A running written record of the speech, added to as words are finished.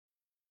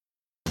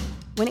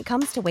When it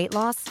comes to weight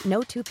loss,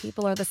 no two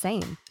people are the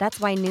same. That's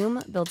why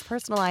Noom builds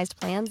personalized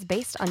plans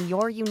based on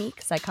your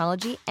unique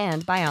psychology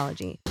and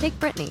biology. Take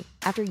Brittany.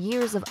 After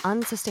years of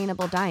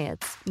unsustainable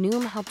diets,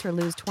 Noom helped her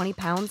lose 20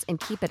 pounds and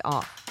keep it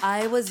off.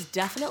 I was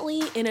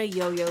definitely in a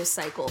yo-yo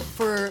cycle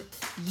for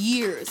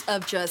years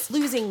of just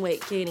losing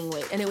weight, gaining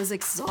weight, and it was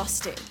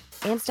exhausting.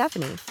 And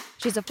Stephanie.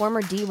 She's a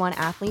former D1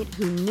 athlete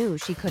who knew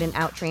she couldn't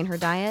outtrain her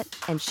diet,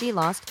 and she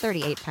lost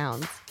 38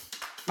 pounds.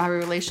 My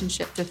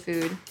relationship to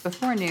food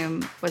before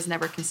Noom was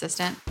never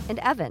consistent. And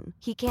Evan,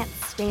 he can't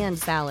stand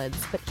salads,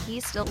 but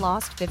he still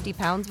lost 50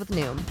 pounds with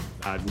Noom.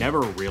 I never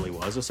really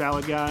was a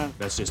salad guy.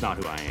 That's just not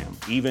who I am.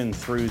 Even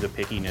through the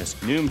pickiness,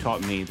 Noom taught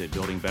me that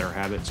building better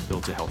habits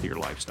builds a healthier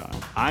lifestyle.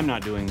 I'm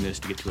not doing this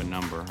to get to a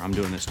number. I'm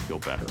doing this to feel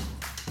better.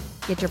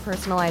 Get your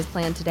personalized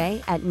plan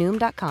today at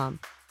Noom.com.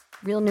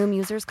 Real Noom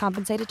users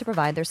compensated to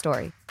provide their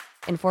story.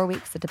 In 4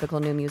 weeks, the typical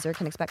Noom user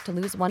can expect to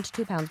lose 1 to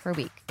 2 pounds per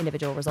week.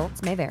 Individual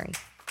results may vary.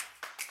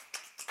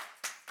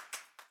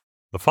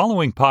 The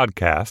following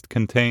podcast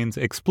contains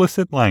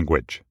explicit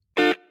language.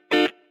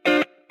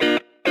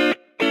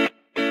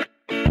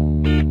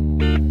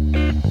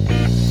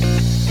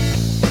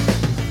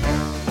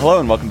 Hello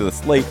and welcome to the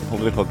Slate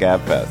Political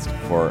Gabfest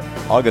for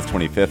August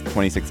 25th,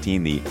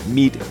 2016, the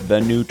Meet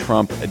the New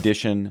Trump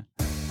edition.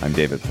 I'm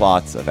David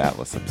Plotz of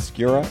Atlas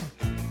Obscura.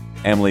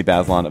 Emily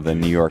Bazelon of the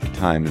New York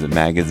Times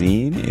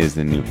Magazine is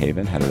in New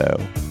Haven. Hello,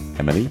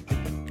 Emily.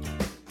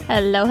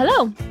 Hello,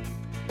 hello.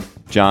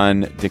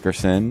 John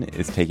Dickerson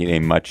is taking a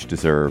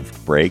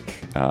much-deserved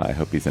break. I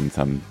hope he's in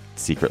some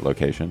secret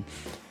location.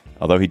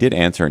 Although he did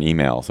answer an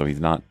email, so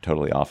he's not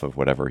totally off of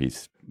whatever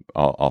he's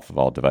off of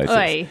all devices.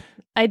 Oy,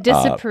 I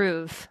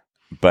disapprove.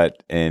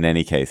 But in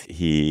any case,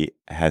 he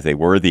has a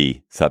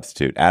worthy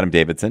substitute. Adam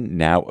Davidson,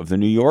 now of The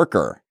New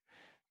Yorker,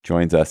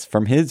 joins us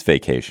from his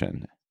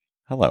vacation.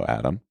 Hello,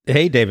 Adam.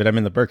 Hey, David. I'm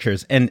in the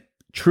Berkshires. And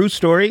true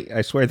story,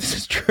 I swear this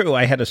is true.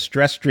 I had a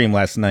stress dream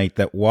last night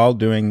that while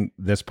doing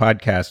this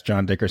podcast,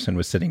 John Dickerson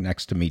was sitting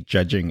next to me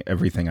judging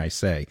everything I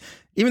say.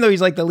 Even though he's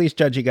like the least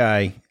judgy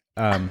guy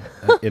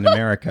in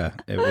America,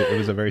 it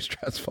was a very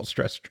stressful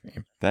stress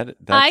dream.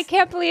 I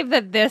can't believe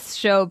that this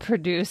show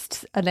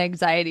produced an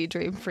anxiety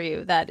dream for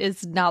you. That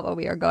is not what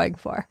we are going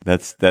for.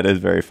 That is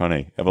very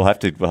funny. We'll have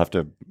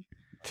to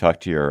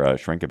talk to your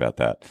shrink about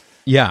that.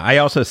 Yeah, I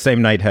also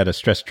same night had a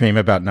stress dream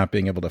about not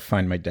being able to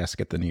find my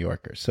desk at the New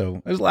Yorker.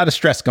 So there's a lot of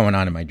stress going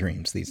on in my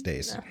dreams these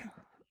days.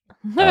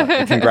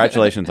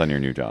 Congratulations on your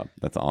new job.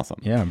 That's awesome.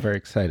 Yeah, I'm very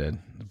excited,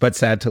 but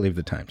sad to leave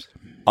the Times.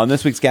 On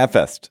this week's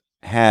Gabfest,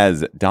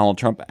 has Donald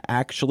Trump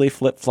actually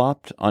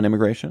flip-flopped on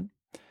immigration?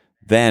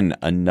 Then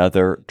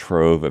another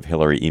trove of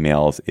Hillary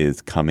emails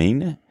is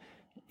coming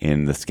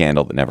in the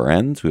scandal that never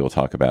ends. We will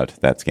talk about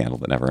that scandal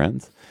that never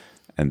ends.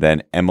 And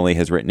then Emily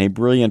has written a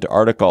brilliant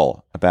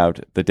article about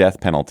the death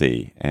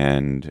penalty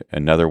and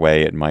another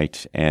way it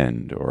might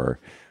end, or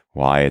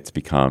why it's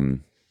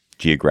become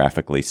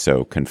geographically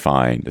so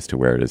confined as to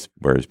where it is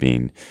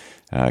being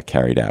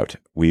carried out.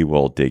 We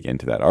will dig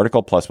into that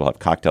article. Plus, we'll have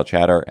cocktail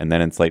chatter. And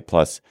then in Slate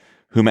Plus,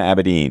 Huma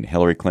Abedin,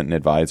 Hillary Clinton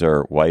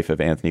advisor, wife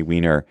of Anthony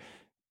Weiner,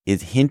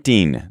 is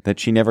hinting that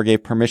she never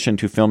gave permission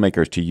to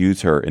filmmakers to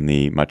use her in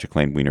the much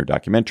acclaimed Weiner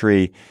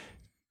documentary.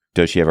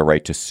 Does she have a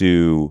right to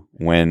sue?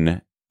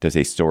 When does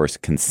a source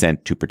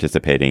consent to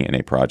participating in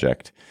a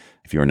project?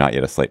 If you are not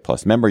yet a Slate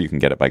Plus member, you can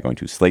get it by going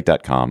to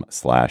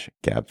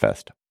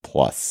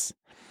slate.com/GabfestPlus.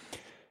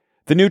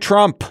 The new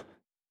Trump.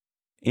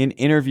 In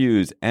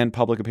interviews and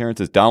public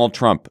appearances, Donald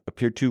Trump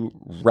appeared to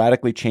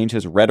radically change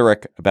his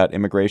rhetoric about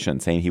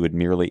immigration, saying he would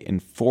merely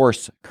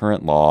enforce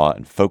current law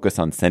and focus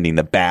on sending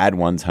the bad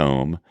ones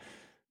home,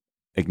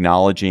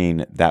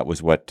 acknowledging that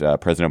was what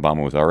President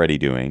Obama was already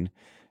doing,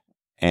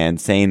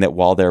 and saying that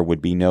while there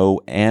would be no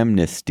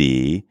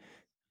amnesty,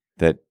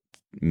 that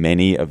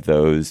many of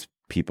those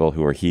people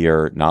who are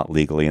here not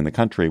legally in the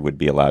country would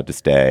be allowed to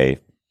stay,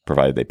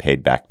 provided they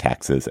paid back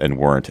taxes and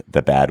weren't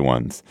the bad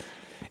ones.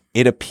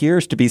 It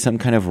appears to be some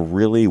kind of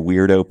really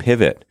weirdo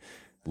pivot,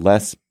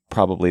 less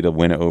probably to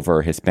win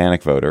over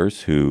Hispanic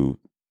voters, who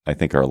I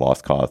think are a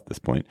lost cause at this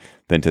point,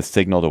 than to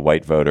signal to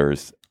white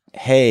voters,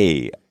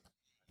 hey,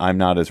 I'm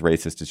not as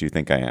racist as you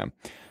think I am.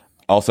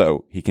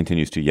 Also, he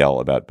continues to yell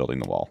about building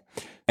the wall.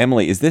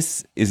 Emily, is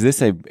this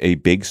a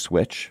big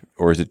switch,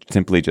 or is it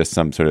simply just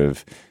some sort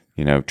of,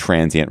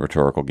 transient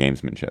rhetorical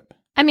gamesmanship?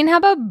 I mean, how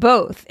about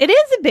both? It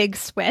is a big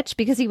switch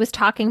because he was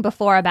talking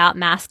before about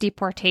mass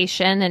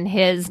deportation and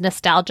his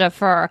nostalgia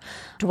for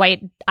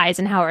Dwight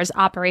Eisenhower's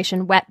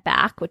Operation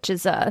Wetback, which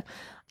is a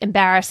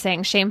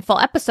embarrassing, shameful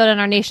episode in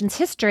our nation's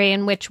history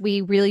in which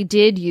we really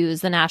did use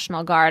the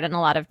National Guard and a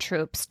lot of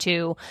troops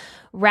to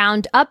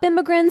round up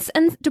immigrants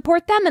and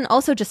deport them, and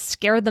also just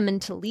scare them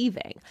into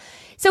leaving.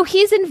 So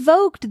he's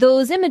invoked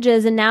those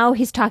images, and now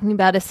he's talking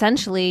about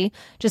essentially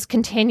just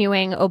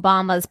continuing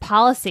Obama's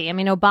policy. I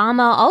mean,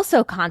 Obama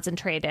also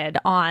concentrated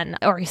on,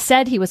 or he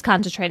said he was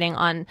concentrating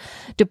on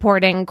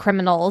deporting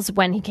criminals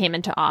when he came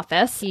into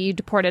office. He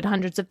deported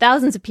hundreds of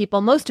thousands of people,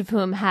 most of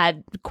whom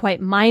had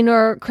quite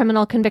minor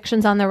criminal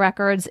convictions on their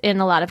records. In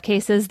a lot of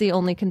cases, the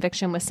only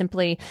conviction was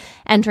simply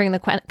entering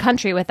the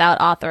country without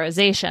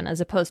authorization,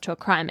 as opposed to a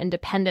crime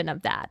independent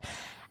of that.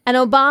 And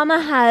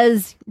Obama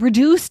has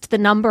reduced the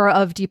number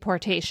of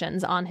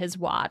deportations on his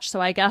watch.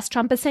 So I guess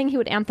Trump is saying he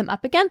would amp them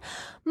up again.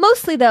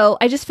 Mostly, though,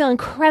 I just feel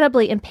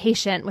incredibly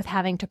impatient with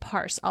having to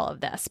parse all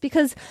of this,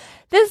 because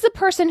this is a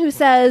person who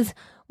says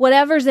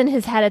whatever's in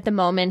his head at the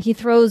moment, he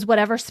throws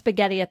whatever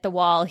spaghetti at the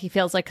wall he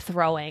feels like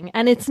throwing.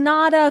 And it's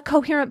not a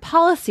coherent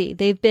policy.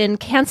 They've been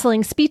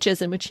canceling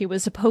speeches in which he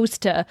was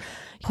supposed to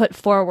put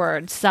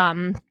forward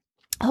some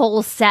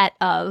whole set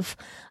of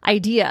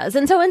ideas.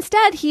 And so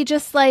instead, he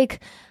just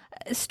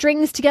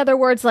strings together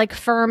words like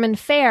firm and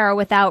fair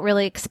without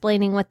really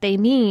explaining what they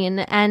mean.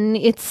 And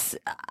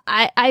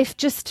I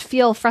just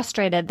feel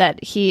frustrated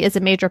that he is a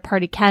major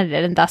party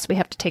candidate, and thus we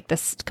have to take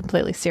this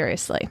completely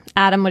seriously.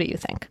 Adam, what do you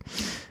think?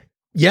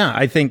 Yeah,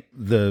 I think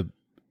the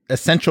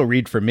essential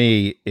read for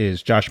me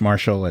is Josh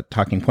Marshall at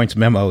Talking Points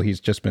Memo. He's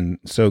just been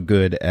so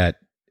good at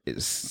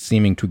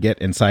seeming to get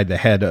inside the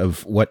head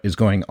of what is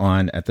going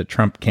on at the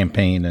Trump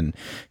campaign, and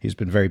he's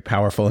been very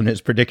powerful in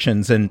his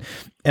predictions. And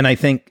I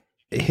think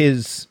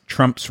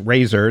Trump's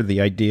razor,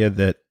 the idea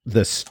that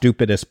the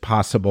stupidest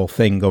possible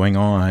thing going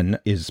on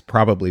is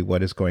probably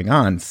what is going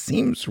on,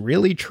 seems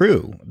really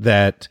true,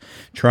 that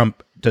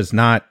Trump does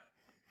not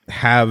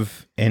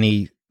have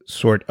any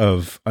sort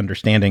of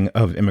understanding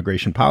of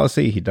immigration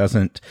policy. He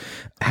doesn't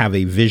have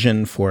a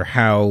vision for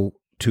how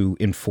to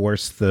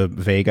enforce the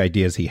vague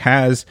ideas he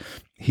has.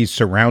 He's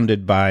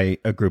surrounded by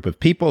a group of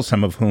people,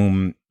 some of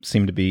whom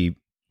seem to be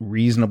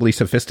reasonably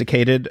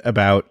sophisticated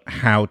about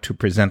how to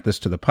present this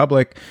to the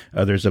public,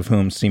 others of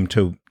whom seem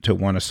to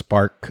want to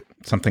spark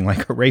something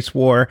like a race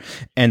war.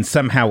 And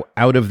somehow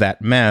out of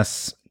that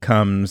mess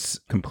comes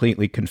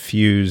completely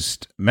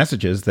confused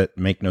messages that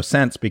make no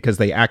sense, because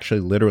they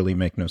actually literally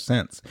make no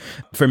sense.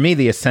 For me,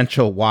 the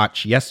essential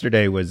watch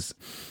yesterday was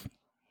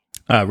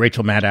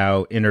Rachel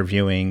Maddow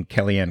interviewing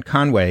Kellyanne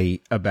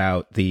Conway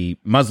about the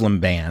Muslim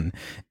ban,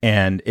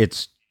 and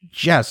it's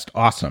just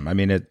awesome. I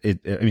mean,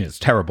 it's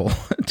terrible.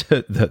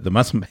 The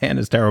Muslim ban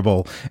is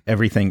terrible.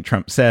 Everything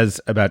Trump says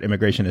about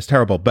immigration is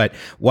terrible. But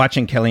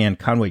watching Kellyanne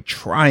Conway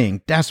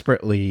trying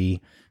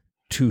desperately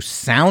to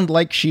sound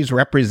like she's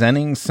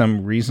representing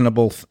some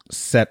reasonable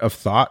set of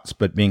thoughts,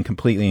 but being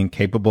completely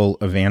incapable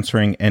of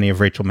answering any of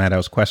Rachel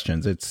Maddow's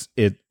questions,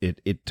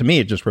 it to me,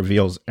 it just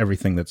reveals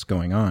everything that's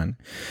going on.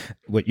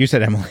 What you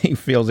said, Emily,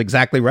 feels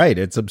exactly right.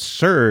 It's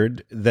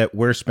absurd that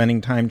we're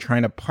spending time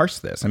trying to parse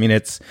this. I mean,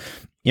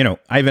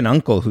 I have an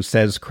uncle who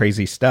says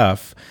crazy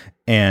stuff,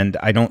 and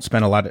I don't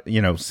spend a lot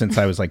of, since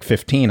I was like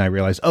 15, I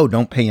realized,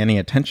 don't pay any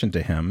attention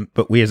to him.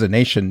 But we as a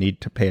nation need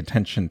to pay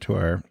attention to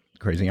our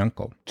crazy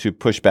uncle. To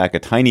push back a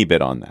tiny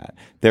bit on that,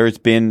 there has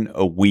been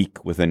a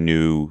week with a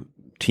new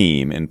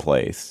team in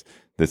place,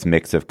 this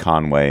mix of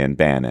Conway and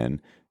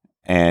Bannon.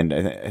 And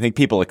I think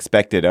people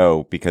expected,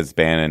 because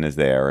Bannon is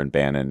there, and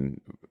Bannon,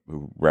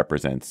 who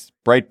represents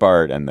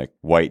Breitbart and the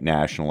white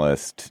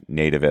nationalist,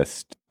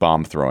 nativist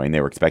bomb throwing, they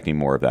were expecting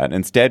more of that.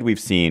 Instead, we've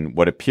seen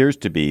what appears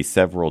to be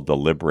several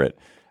deliberate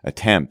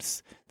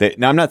attempts.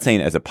 Now, I'm not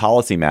saying as a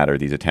policy matter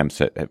these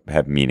attempts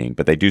have meaning,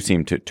 but they do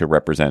seem to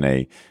represent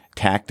a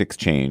tactics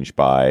change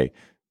by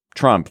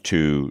Trump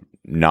to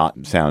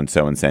not sound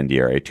so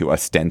incendiary, to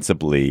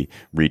ostensibly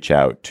reach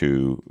out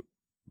to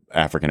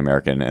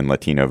African-American and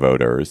Latino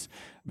voters,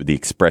 the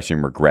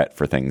expressing regret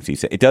for things he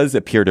said. It does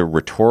appear to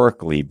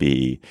rhetorically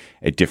be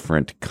a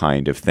different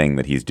kind of thing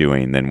that he's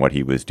doing than what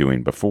he was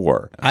doing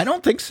before. I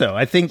don't think so.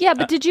 I think... Yeah,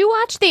 but did you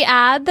watch the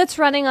ad that's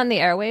running on the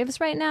airwaves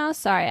right now?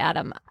 Sorry,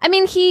 Adam. I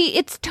mean,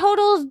 it's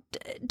total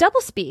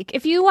doublespeak.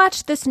 If you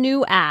watch this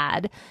new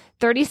ad,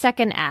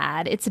 30-second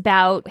ad. It's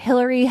about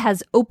Hillary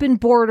has open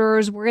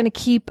borders. We're going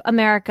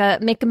to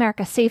make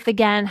America safe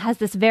again. Has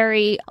this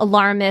very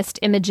alarmist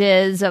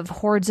images of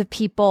hordes of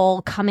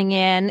people coming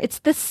in. It's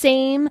the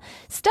same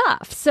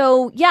stuff.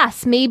 So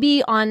yes,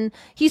 maybe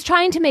he's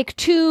trying to make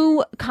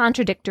two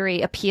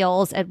contradictory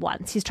appeals at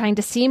once. He's trying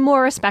to seem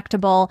more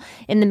respectable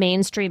in the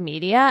mainstream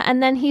media,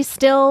 and then he's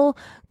still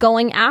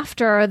going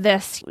after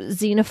this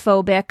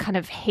xenophobic kind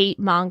of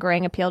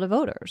hate-mongering appeal to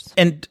voters.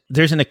 And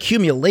there's an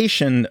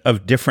accumulation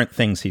of different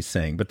things he's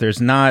saying, but there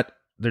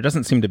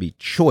doesn't seem to be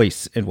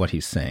choice in what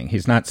he's saying.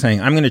 He's not saying,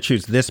 I'm going to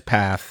choose this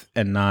path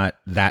and not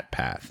that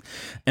path.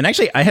 And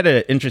actually, I had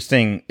an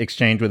interesting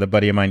exchange with a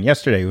buddy of mine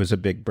yesterday who was a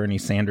big Bernie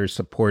Sanders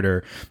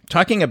supporter,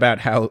 talking about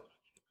how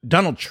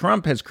Donald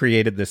Trump has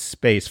created this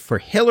space for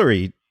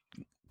Hillary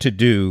to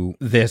do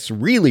this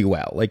really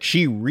well. Like,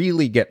 she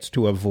really gets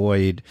to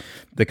avoid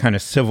the kind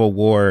of civil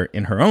war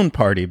in her own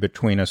party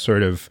between a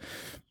sort of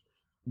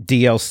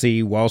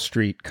DLC, Wall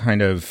Street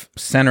kind of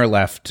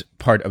center-left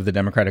part of the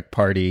Democratic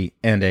Party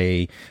and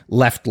a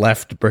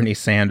left-left Bernie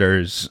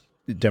Sanders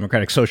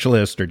Democratic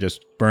Socialist or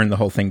just burn the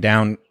whole thing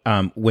down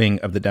wing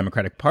of the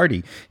Democratic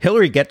Party.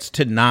 Hillary gets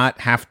to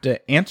not have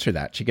to answer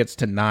that. She gets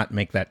to not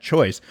make that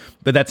choice.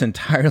 But that's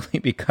entirely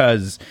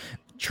because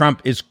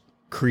Trump is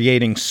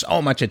creating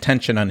so much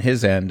attention on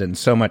his end and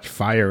so much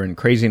fire and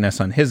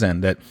craziness on his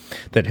end that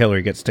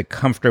Hillary gets to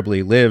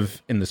comfortably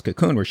live in this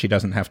cocoon where she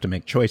doesn't have to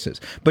make choices.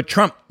 But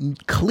Trump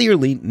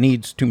clearly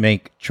needs to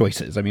make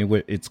choices. I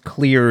mean, it's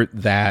clear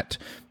that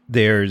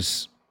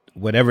there's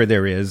whatever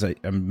there is,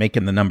 I'm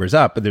making the numbers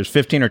up, but there's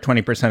 15 or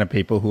 20% of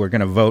people who are going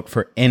to vote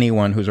for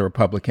anyone who's a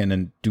Republican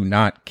and do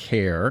not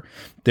care.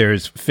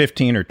 There's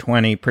 15 or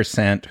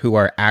 20% who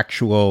are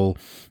actual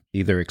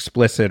either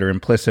explicit or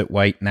implicit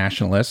white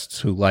nationalists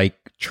who like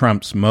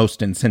Trump's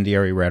most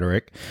incendiary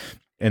rhetoric.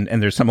 And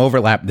there's some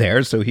overlap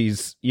there. So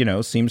he's,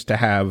 seems to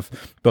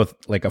have both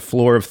like a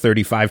floor of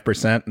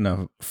 35% and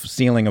a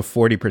ceiling of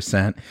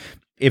 40%.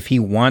 If he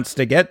wants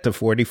to get to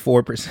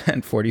 44%,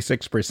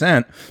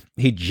 46%,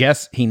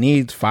 he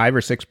needs 5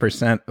 or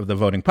 6% of the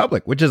voting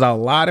public, which is a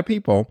lot of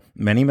people,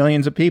 many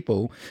millions of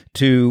people,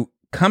 to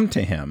come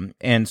to him.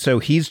 And so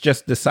he's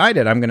just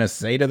decided, I'm going to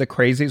say to the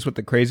crazies what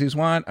the crazies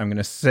want. I'm going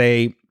to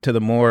say to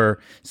the more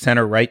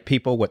center right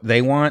people what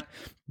they want.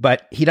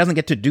 But he doesn't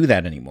get to do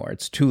that anymore.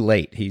 It's too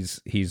late. He's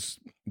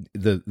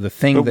the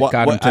thing that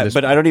got him to this.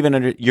 But I don't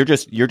even you're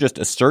just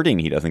asserting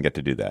he doesn't get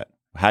to do that.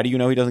 How do you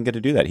know he doesn't get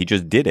to do that? He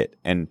just did it,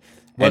 and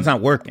it's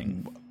not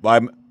working. I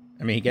mean,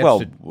 he gets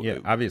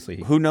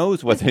obviously. Who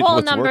knows what's his poll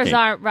what's numbers working.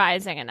 aren't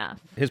rising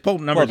enough. His poll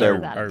numbers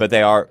are, but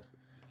they are.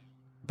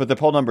 But the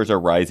poll numbers are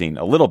rising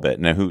a little bit.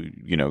 Now,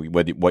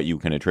 what you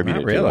can attribute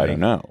it to, I don't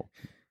know.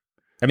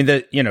 I mean,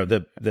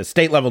 the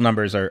state level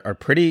numbers are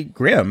pretty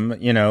grim,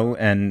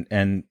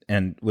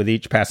 and with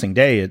each passing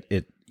day,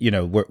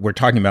 we're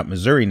talking about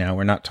Missouri now.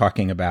 We're not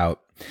talking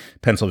about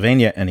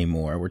Pennsylvania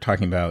anymore. We're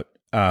talking about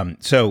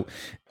so.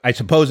 I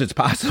suppose it's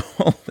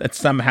possible that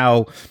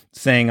somehow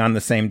saying on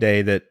the same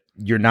day that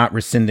you're not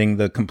rescinding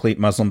the complete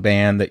Muslim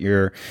ban, that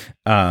you're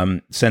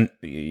airing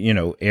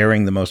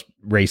the most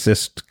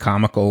racist,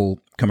 comical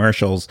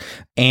commercials,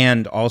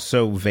 and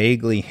also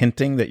vaguely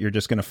hinting that you're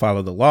just going to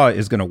follow the law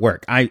is going to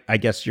work. I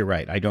guess you're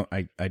right. I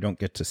don't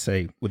get to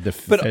say with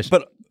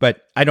the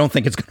but I don't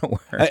think it's going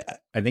to work.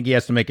 I think he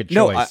has to make a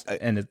choice,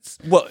 and it's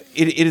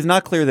it is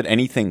not clear that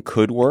anything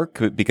could work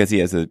because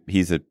he's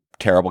a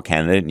terrible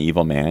candidate, an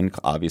evil man,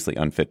 obviously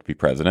unfit to be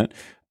president.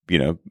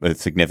 A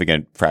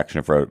significant fraction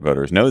of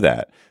voters know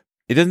that.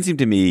 It doesn't seem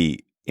to me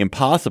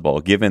impossible,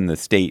 given the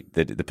state,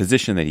 the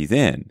position that he's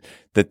in,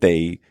 that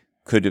they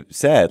could have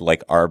said,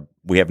 like,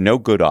 we have no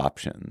good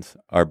options.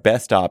 Our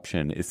best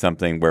option is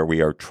something where we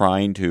are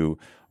trying to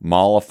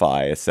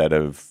mollify a set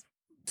of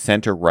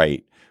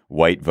center-right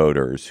white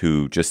voters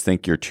who just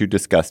think you're too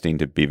disgusting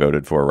to be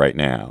voted for right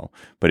now.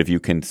 But if you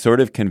can sort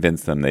of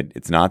convince them that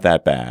it's not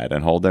that bad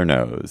and hold their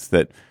nose,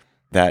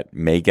 that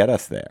may get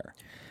us there.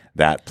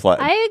 That play.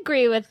 I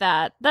agree with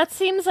that. That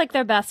seems like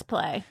their best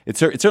play. It's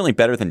certainly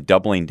better than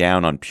doubling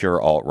down on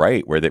pure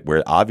alt-right,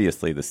 where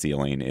obviously the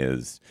ceiling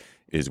is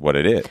what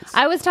it is.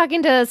 I was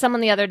talking to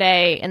someone the other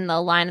day in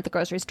the line at the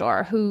grocery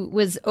store who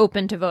was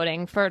open to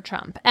voting for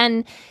Trump.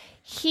 And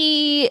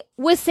he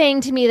was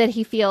saying to me that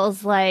he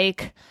feels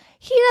like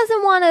he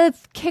doesn't want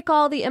to kick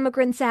all the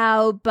immigrants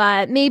out,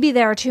 but maybe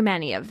there are too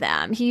many of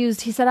them. He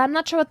said, I'm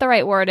not sure what the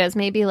right word is,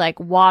 maybe like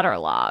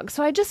waterlogged.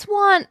 So I just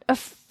want a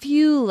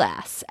few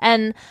less.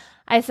 And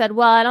I said,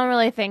 well, I don't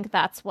really think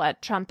that's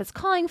what Trump is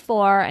calling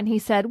for. And he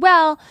said,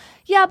 well,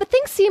 yeah, but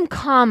things seem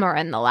calmer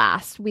in the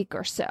last week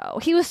or so.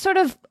 He was sort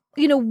of,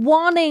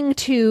 wanting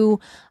to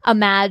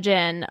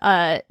imagine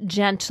a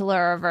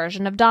gentler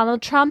version of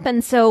Donald Trump.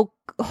 And so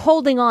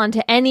holding on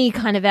to any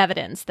kind of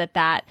evidence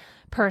that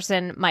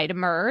person might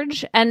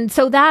emerge. And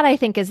so that, I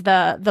think, is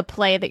the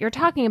play that you're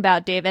talking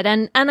about, David.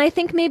 And I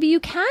think maybe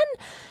you can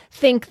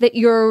think that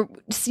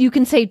you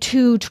can say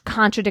two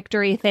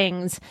contradictory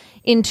things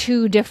in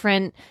two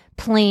different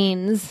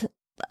planes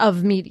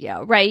of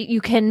media, right? You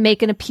can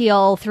make an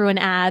appeal through an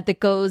ad that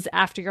goes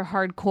after your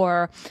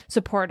hardcore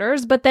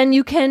supporters, but then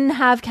you can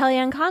have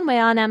Kellyanne Conway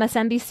on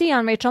MSNBC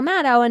on Rachel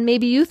Maddow, and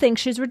maybe you think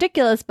she's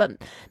ridiculous,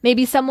 but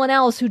maybe someone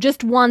else who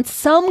just wants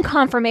some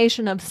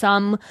confirmation of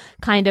some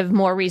kind of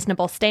more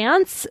reasonable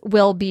stance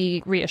will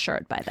be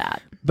reassured by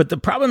that. But the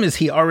problem is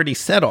he already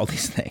said all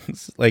these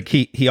things. Like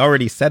he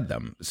already said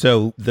them.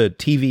 So the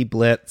TV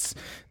blitz,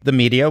 the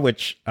media,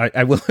 which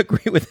I will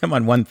agree with him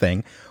on one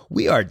thing.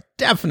 We are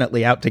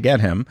definitely out to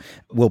get him.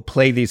 We'll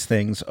play these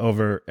things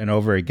over and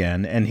over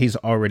again. And he's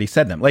already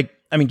said them. Like,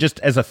 I mean, just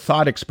as a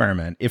thought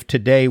experiment, if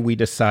today we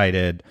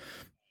decided,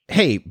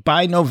 hey,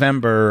 by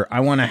November, I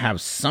want to have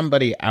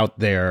somebody out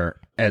there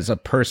as a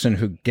person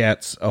who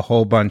gets a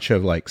whole bunch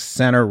of like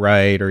center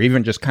right or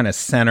even just kind of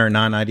center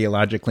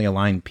non-ideologically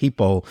aligned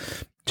people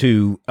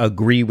to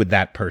agree with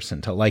that person,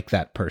 to like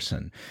that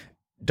person.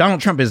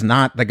 Donald Trump is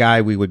not the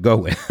guy we would go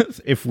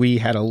with. If we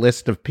had a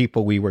list of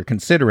people we were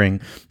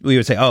considering, we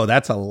would say, oh,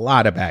 that's a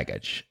lot of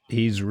baggage.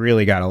 He's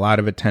really got a lot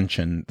of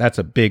attention. That's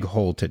a big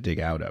hole to dig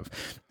out of.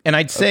 And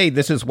I'd say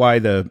this is why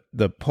the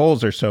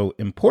polls are so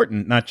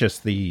important, not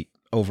just the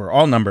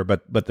overall number,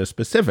 but the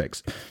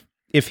specifics.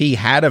 If he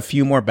had a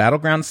few more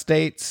battleground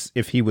states,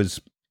 if he was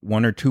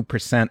 1 or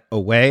 2%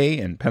 away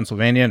in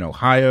Pennsylvania and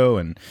Ohio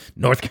and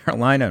North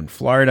Carolina and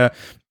Florida,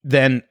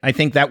 then I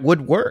think that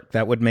would work.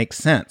 That would make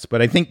sense.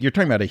 But I think you're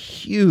talking about a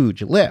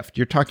huge lift.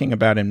 You're talking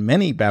about, in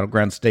many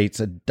battleground states,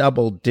 a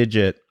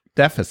double-digit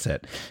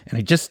deficit. And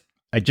I just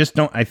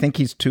don't, I think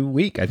he's too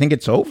weak. I think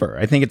it's over.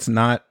 I think it's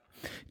no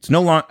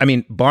longer, I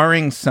mean,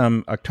 barring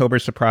some October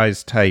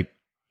surprise type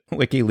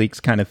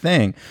WikiLeaks kind of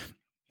thing,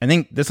 I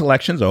think this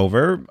election's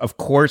over. Of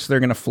course, they're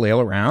going to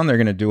flail around. They're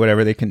going to do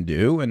whatever they can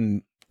do.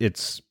 And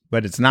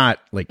but it's not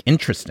like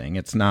interesting.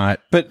 It's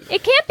not. But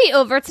it can't be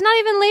over. It's not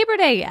even Labor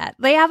Day yet.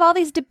 They have all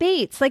these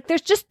debates. Like,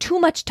 there's just too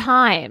much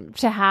time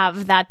to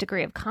have that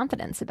degree of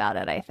confidence about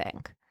it, I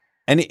think.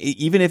 And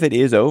even if it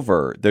is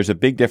over, there's a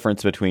big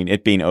difference between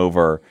it being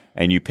over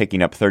and you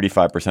picking up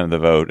 35% of the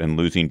vote and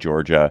losing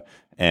Georgia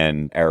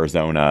and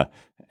Arizona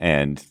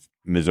and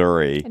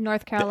Missouri and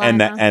North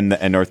Carolina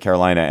and North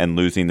Carolina and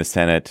losing the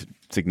Senate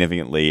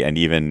significantly and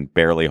even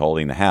barely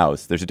holding the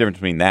House. There's a difference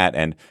between that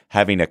and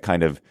having a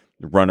kind of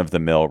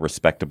run-of-the-mill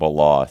respectable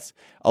loss.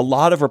 A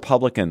lot of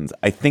Republicans,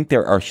 I think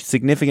there are a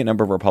significant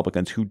number of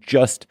Republicans who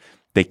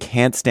they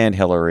can't stand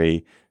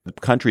Hillary. The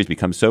country's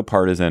become so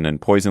partisan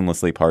and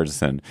poisonlessly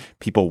partisan.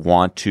 People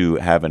want to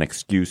have an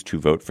excuse to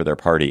vote for their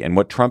party. And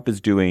what Trump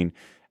is doing,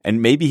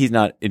 and maybe he's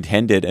not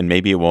intended and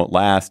maybe it won't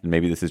last, and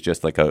maybe this is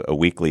just like a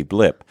weekly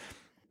blip,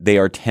 they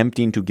are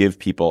attempting to give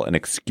people an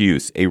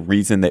excuse, a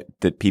reason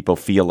that people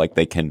feel like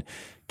they can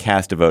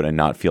cast a vote and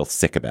not feel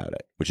sick about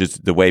it, which is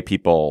the way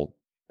people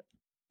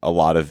a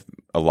lot of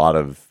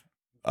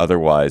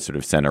otherwise sort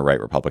of center-right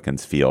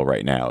Republicans feel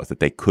right now, is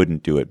that they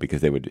couldn't do it because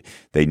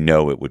they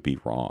know it would be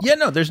wrong. Yeah,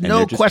 no, there's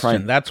no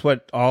question. That's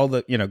what all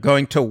the,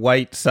 going to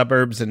white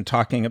suburbs and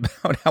talking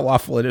about how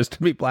awful it is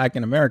to be black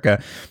in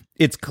America.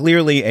 It's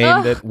clearly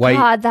aimed at white.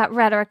 God, that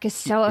rhetoric is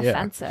so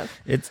offensive.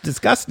 It's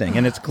disgusting.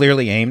 And it's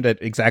clearly aimed at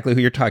exactly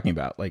who you're talking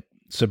about, like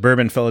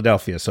suburban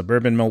Philadelphia,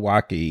 suburban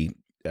Milwaukee,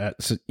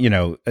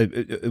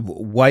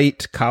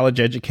 white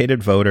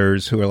college-educated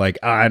voters who are like,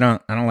 I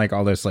don't like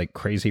all this like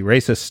crazy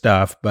racist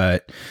stuff,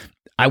 but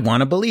I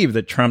want to believe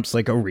that Trump's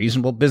like a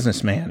reasonable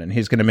businessman and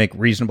he's going to make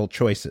reasonable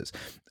choices.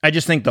 I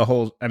just think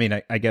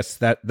I guess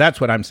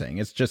that's what I'm saying.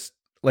 It's just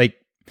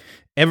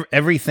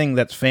everything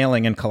that's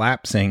failing and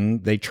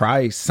collapsing, they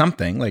try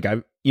something. Like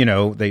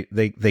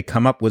they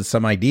come up with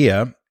some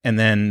idea and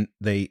then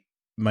they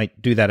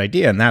might do that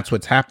idea, and that's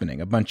what's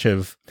happening. A bunch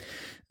of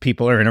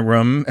people are in a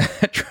room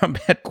at Trump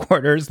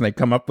headquarters and they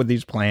come up with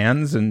these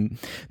plans, and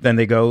then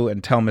they go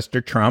and tell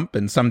Mr. Trump,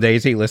 and some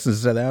days he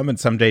listens to them and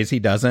some days he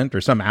doesn't,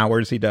 or some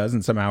hours he does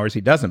and some hours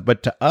he doesn't.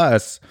 But to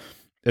us,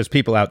 as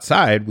people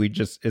outside,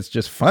 it's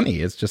just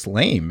funny. It's just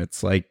lame.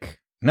 It's like,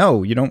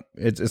 no, you don't,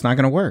 it's not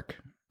going to work.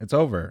 It's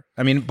over.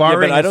 I mean,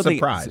 barring a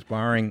surprise,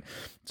 barring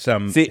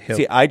some.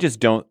 I just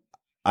don't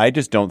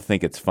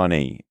think it's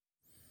funny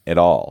at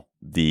all.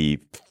 The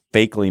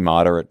fakely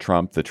moderate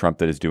Trump, the Trump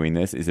that is doing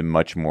this, is a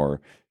much more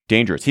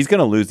dangerous. He's going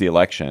to lose the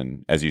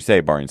election, as you say,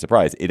 barring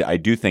surprise. I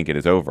do think it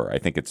is over. I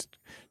think it's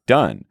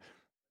done.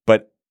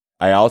 But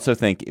I also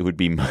think it would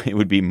be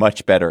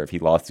much better if he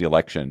lost the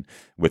election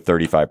with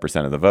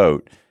 35% of the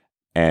vote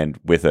and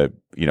with a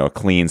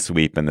clean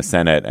sweep in the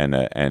Senate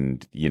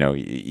and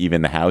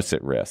even the House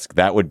at risk.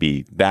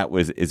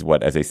 Is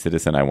what, as a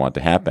citizen, I want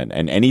to happen.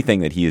 And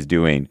anything that he is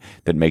doing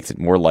that makes it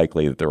more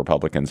likely that the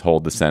Republicans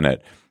hold the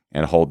Senate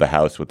and hold the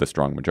House with a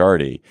strong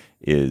majority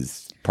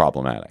is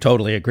problematic.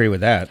 Totally agree with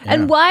that. Yeah.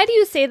 And why do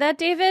you say that,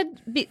 David?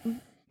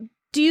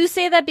 Do you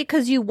say that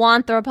because you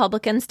want the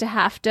Republicans to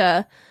have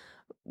to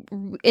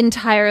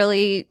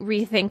entirely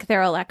rethink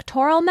their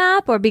electoral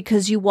map, or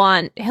because you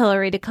want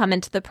Hillary to come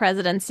into the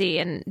presidency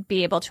and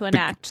be able to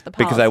enact the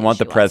policy? Because I want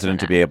the president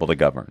to be able to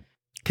govern.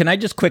 Can I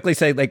just quickly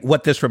say, like,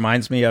 what this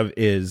reminds me of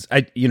is,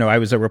 I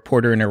was a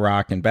reporter in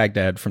Iraq and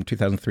Baghdad from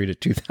 2003 to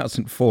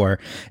 2004.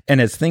 And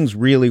as things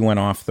really went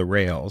off the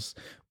rails,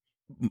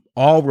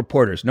 no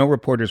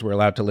reporters were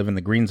allowed to live in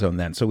the green zone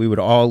then. So we would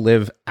all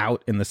live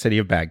out in the city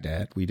of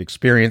Baghdad. We'd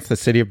experience the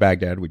city of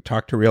Baghdad. We'd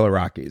talk to real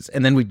Iraqis.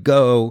 And then we'd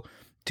go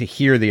to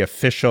hear the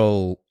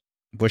official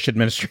Bush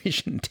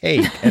administration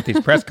take at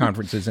these press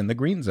conferences in the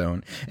green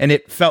zone. And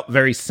it felt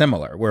very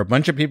similar, where a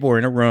bunch of people were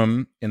in a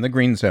room in the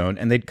green zone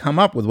and they'd come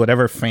up with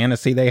whatever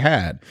fantasy they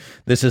had.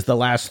 This is the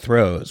last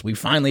throes. We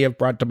finally have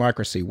brought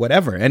democracy,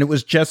 whatever. And it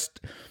was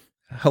just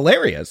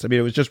hilarious. I mean,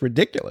 it was just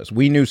ridiculous.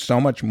 We knew so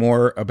much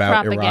more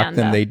about Iraq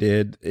than they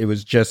did. It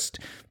was just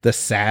the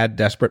sad,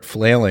 desperate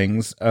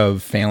flailings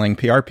of failing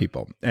PR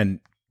people.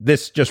 And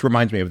this just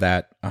reminds me of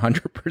that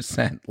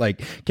 100%. Like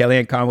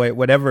Kellyanne Conway,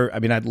 whatever. I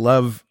mean, I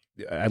love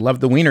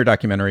the Wiener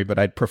documentary, but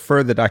I'd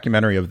prefer the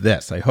documentary of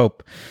this. I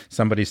hope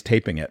somebody's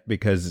taping it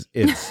because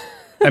it's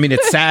I mean,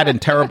 it's sad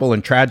and terrible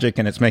and tragic,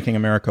 and it's making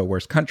America a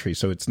worse country.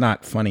 So it's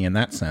not funny in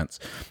that sense,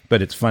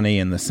 but it's funny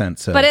in the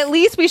sense of... But at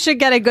least we should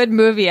get a good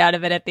movie out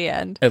of it at the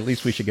end. At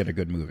least we should get a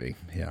good movie,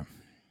 yeah.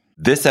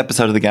 This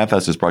episode of the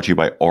Gabfest is brought to you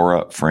by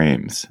Aura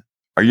Frames.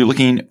 Are you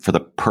looking for the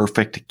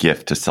perfect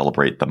gift to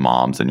celebrate the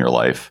moms in your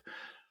life?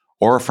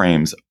 Aura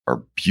Frames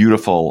are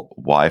beautiful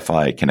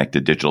Wi-Fi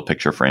connected digital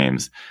picture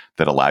frames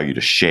that allow you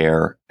to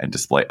share and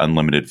display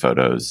unlimited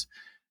photos.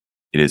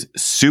 It is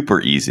super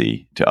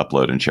easy to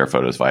upload and share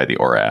photos via the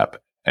Aura app.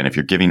 And if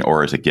you're giving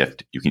Aura as a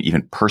gift, you can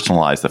even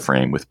personalize the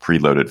frame with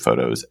preloaded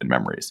photos and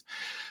memories.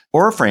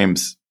 Aura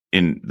Frames,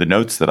 in the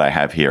notes that I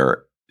have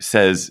here,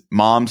 says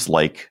moms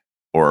like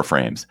Aura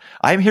Frames.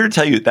 I'm here to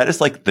tell you that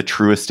is like the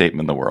truest statement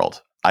in the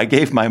world. I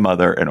gave my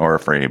mother an Aura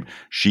frame.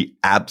 She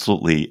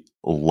absolutely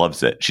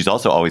loves it. She's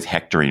also always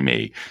hectoring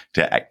me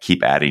to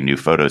keep adding new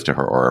photos to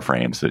her Aura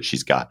frame so that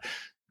she's got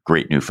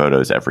great new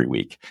photos every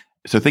week.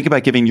 So think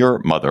about giving your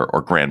mother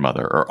or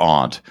grandmother or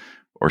aunt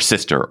or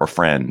sister or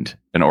friend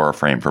an Aura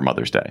frame for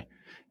Mother's Day.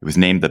 It was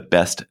named the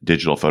best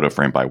digital photo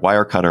frame by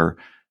Wirecutter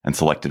and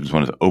selected as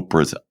one of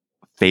Oprah's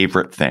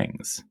favorite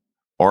things.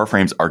 Aura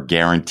frames are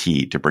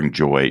guaranteed to bring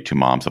joy to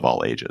moms of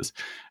all ages.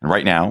 And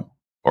right now,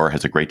 Aura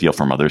has a great deal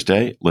for Mother's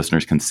Day.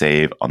 Listeners can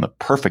save on the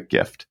perfect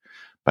gift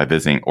by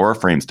visiting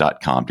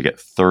auraframes.com to get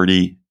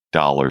 $30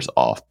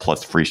 off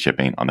plus free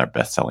shipping on their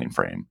best-selling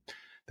frame.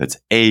 That's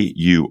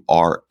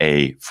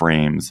AURA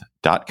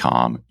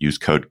frames.com. Use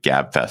code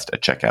GABFEST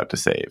at checkout to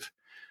save.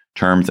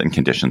 Terms and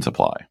conditions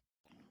apply.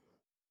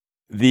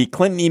 The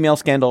Clinton email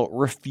scandal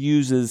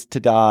refuses to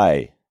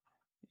die.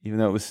 Even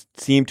though it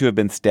seemed to have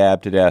been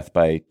stabbed to death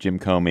by Jim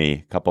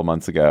Comey a couple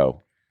months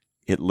ago,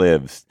 it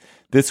lives.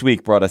 This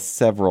week brought us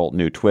several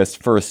new twists.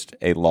 First,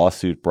 a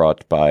lawsuit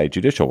brought by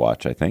Judicial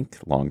Watch, I think,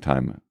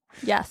 longtime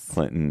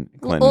Clinton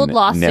old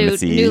lawsuit,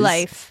 nemesis, new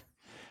life.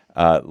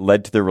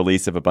 Led to the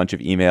release of a bunch of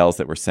emails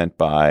that were sent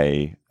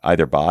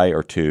either by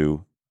or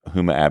to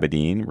Huma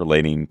Abedin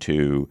relating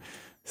to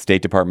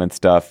State Department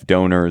stuff,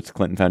 donors,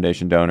 Clinton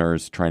Foundation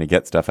donors, trying to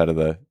get stuff out of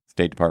the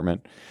State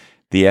Department.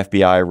 The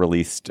FBI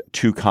released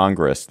to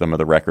Congress some of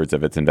the records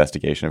of its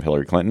investigation of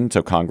Hillary Clinton.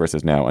 So Congress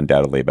is now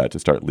undoubtedly about to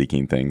start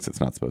leaking things it's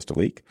not supposed to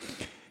leak.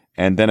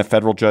 And then a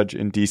federal judge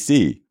in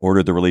D.C.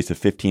 ordered the release of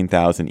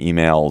 15,000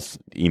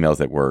 emails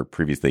that were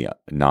previously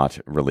not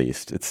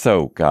released. It's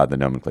so, God, the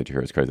nomenclature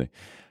here is crazy.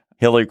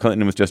 Hillary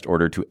Clinton was just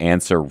ordered to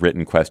answer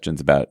written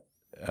questions about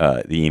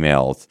the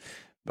emails,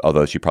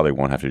 although she probably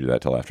won't have to do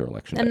that till after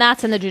election day. And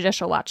that's in the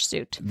Judicial Watch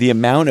suit. The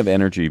amount of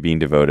energy being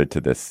devoted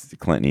to this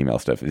Clinton email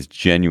stuff is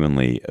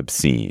genuinely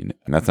obscene.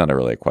 And that's not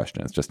really a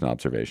question. It's just an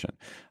observation.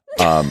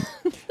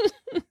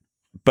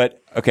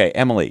 But, okay,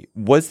 Emily,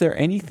 was there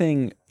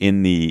anything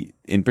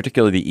in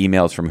particular the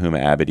emails from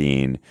Huma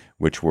Abedin,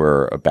 which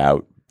were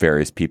about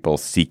various people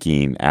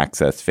seeking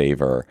access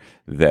favor,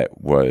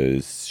 that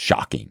was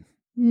shocking?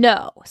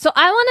 No. So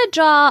I want to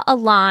draw a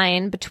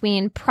line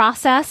between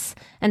process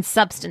and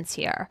substance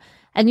here.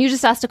 And you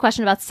just asked a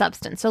question about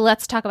substance. So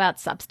let's talk about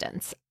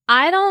substance.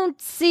 I don't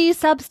see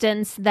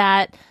substance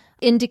that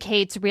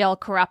indicates real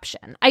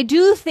corruption. I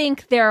do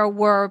think there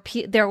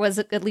was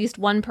at least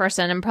one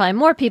person and probably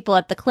more people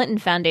at the Clinton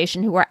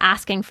Foundation who were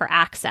asking for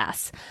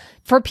access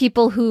for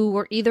people who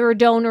were either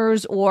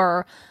donors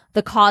or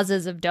the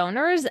causes of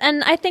donors.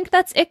 And I think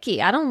that's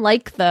icky. I don't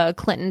like the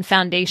Clinton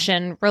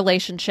Foundation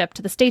relationship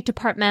to the State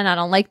Department. I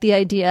don't like the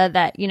idea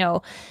that,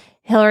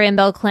 Hillary and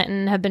Bill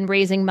Clinton have been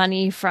raising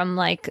money from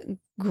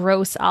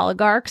gross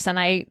oligarchs. And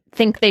I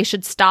think they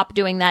should stop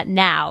doing that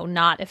now,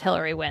 not if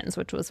Hillary wins,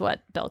 which was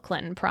what Bill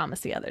Clinton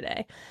promised the other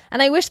day.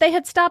 And I wish they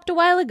had stopped a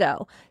while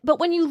ago. But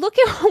when you look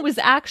at what was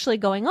actually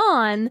going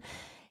on,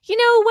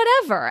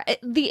 whatever.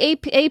 The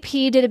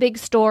AP did a big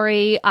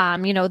story.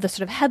 The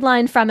sort of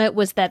headline from it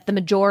was that the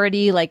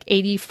majority,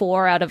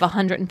 84 out of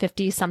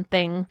 150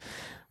 something,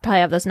 probably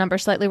have those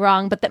numbers slightly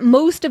wrong, but that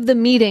most of the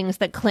meetings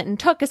that Clinton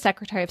took as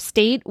Secretary of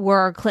State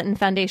were Clinton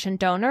Foundation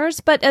donors.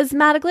 But as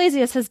Matt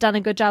Iglesias has done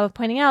a good job of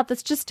pointing out,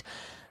 that's just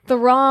the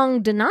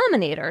wrong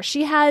denominator.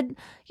 She had,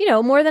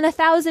 more than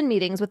 1,000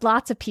 meetings with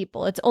lots of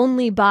people. It's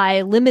only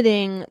by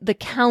limiting the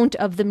count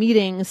of the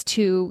meetings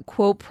to,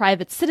 quote,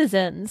 private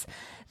citizens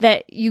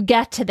that you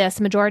get to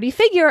this majority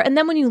figure. And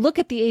then when you look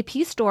at the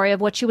AP story of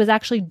what she was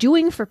actually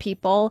doing for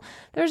people,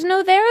 there's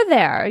no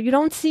there. You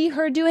don't see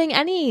her doing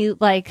any,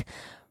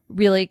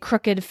 really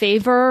crooked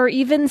favor, or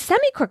even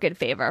semi-crooked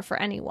favor for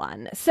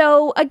anyone.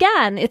 So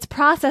again, it's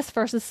process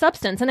versus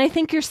substance. And I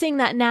think you're seeing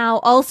that now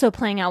also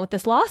playing out with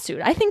this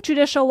lawsuit. I think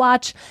Judicial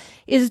Watch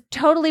is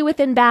totally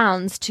within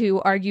bounds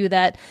to argue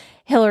that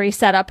Hillary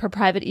set up her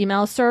private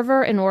email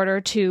server in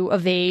order to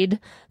evade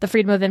the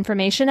Freedom of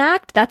Information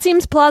Act. That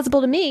seems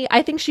plausible to me.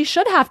 I think she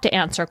should have to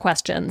answer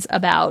questions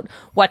about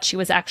what she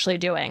was actually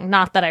doing.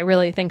 Not that I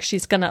really think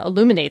she's going to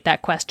illuminate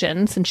that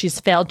question since she's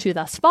failed to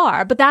thus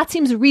far, but that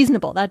seems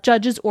reasonable. That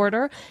judge's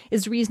order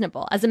is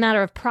reasonable as a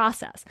matter of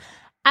process.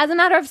 as a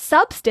matter of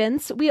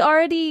substance, we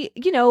already,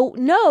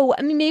 know,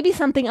 I mean, maybe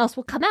something else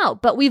will come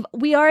out, but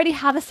we already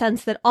have a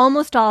sense that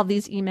almost all of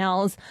these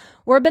emails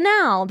were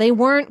banal. They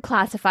weren't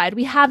classified.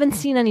 We haven't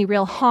seen any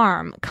real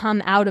harm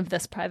come out of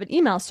this private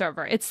email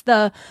server. It's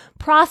the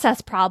process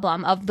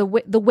problem of the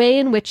way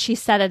in which she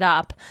set it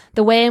up,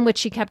 the way in which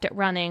she kept it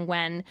running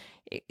when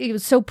it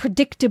was so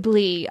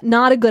predictably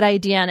not a good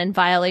idea and in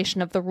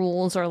violation of the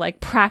rules, or like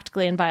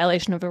practically in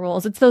violation of the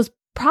rules. It's those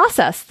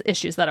process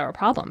issues that are a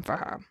problem for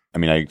her. I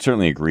mean, I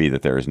certainly agree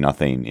that there is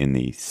nothing in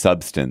the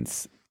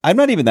substance. I'm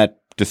not even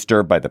that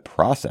disturbed by the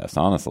process,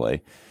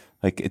 honestly.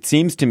 Like, it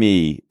seems to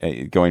me,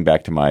 going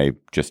back to my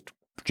just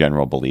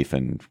general belief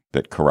in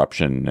that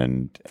corruption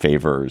and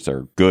favors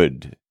are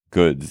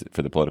goods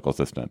for the political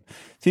system,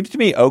 it seems to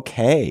me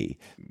okay,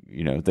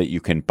 that you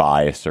can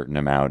buy a certain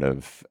amount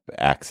of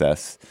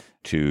access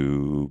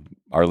to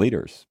our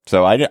leaders.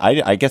 So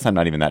I guess I'm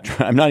not even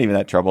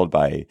that troubled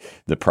by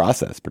the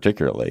process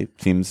particularly.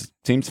 Seems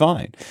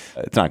fine.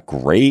 It's not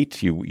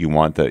great. You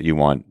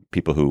want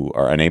people who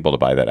are unable to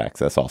buy that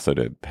access also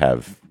to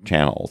have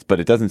channels, but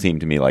it doesn't seem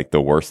to me like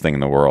the worst thing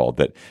in the world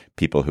that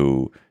people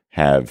who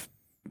have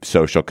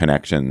social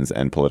connections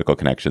and political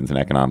connections and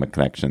economic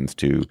connections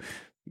to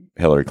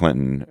Hillary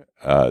Clinton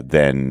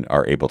then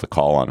are able to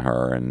call on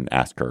her and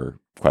ask her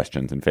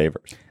questions and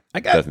favors.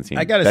 That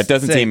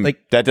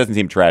doesn't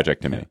seem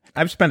tragic to me.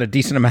 I've spent a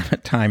decent amount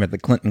of time at the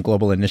Clinton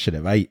Global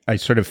Initiative. I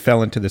sort of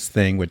fell into this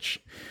thing,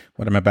 which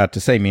what I'm about to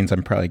say means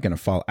I'm probably going to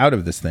fall out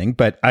of this thing.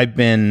 But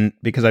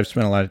because I've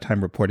spent a lot of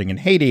time reporting in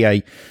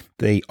Haiti,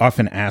 they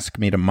often ask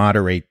me to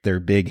moderate their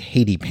big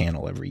Haiti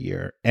panel every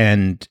year.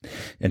 And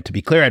to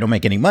be clear, I don't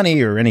make any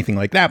money or anything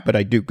like that, but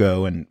I do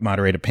go and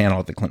moderate a panel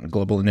at the Clinton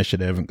Global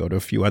Initiative and go to a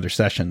few other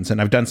sessions.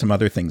 And I've done some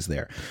other things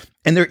there.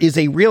 And there is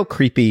a real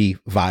creepy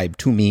vibe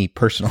to me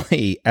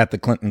personally at the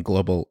Clinton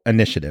Global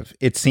Initiative.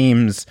 It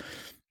seems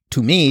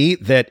to me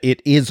that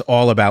it is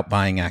all about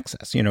buying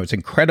access. It's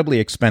incredibly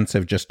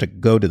expensive just to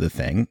go to the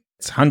thing.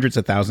 It's hundreds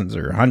of thousands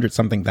or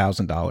 $100-something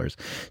thousand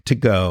to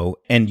go.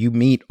 And you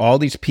meet all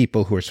these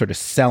people who are sort of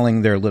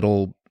selling their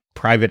little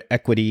private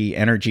equity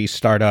energy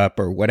startup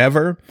or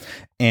whatever.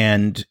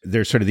 And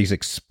there's sort of these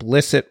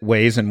explicit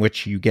ways in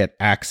which you get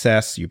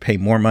access. You pay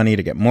more money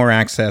to get more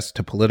access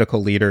to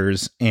political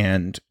leaders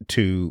and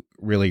to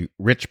really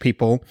rich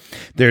people.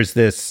 There's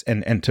this,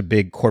 and to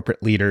big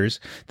corporate leaders.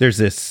 There's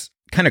this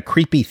kind of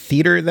creepy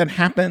theater that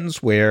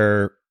happens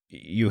where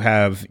you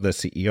have the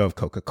CEO of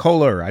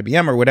Coca-Cola or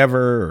IBM or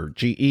whatever, or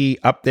GE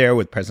up there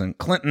with President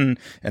Clinton,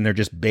 and they're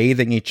just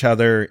bathing each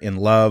other in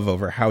love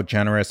over how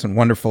generous and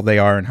wonderful they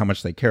are and how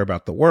much they care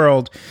about the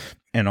world.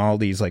 And all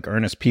these like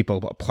earnest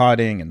people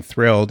applauding and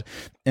thrilled.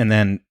 And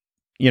then,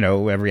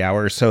 every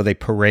hour or so they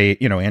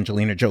parade,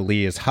 Angelina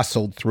Jolie is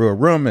hustled through a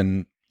room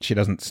and she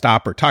doesn't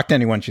stop or talk to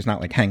anyone. She's not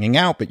like hanging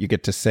out, but you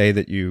get to say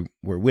that you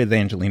were with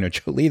Angelina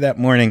Jolie that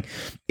morning.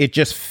 It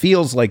just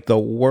feels like the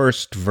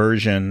worst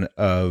version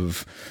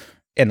of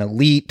an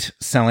elite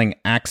selling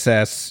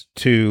access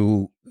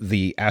to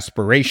the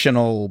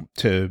aspirational,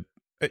 to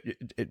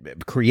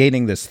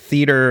creating this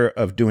theater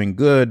of doing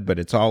good, but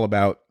it's all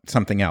about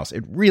something else.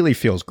 It really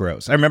feels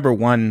gross. I remember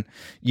one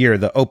year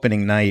the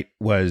opening night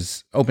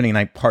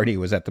party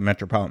was at the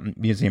Metropolitan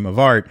Museum of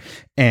Art,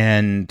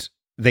 and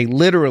they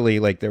literally,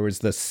 there was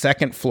the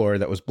second floor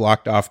that was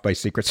blocked off by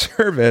Secret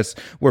Service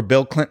where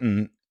Bill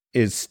Clinton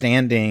is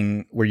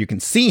standing, where you can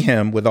see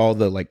him with all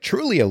the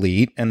truly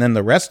elite, and then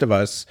the rest of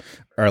us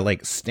are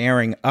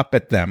staring up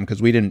at them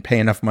because we didn't pay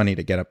enough money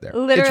to get up there.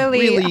 Literally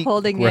really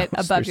holding gross. it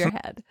above your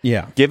head.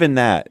 Yeah. Given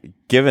that,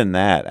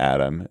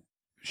 Adam,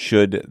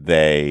 should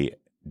they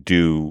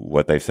do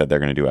what they've said they're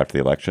going to do after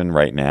the election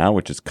right now,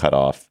 which is cut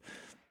off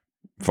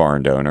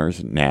foreign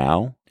donors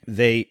now?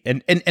 They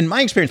and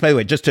my experience, by the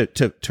way, just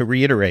to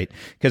reiterate,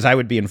 because I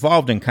would be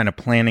involved in kind of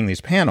planning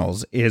these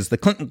panels, is the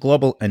Clinton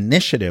Global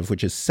Initiative,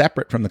 which is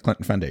separate from the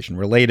Clinton Foundation,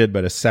 related,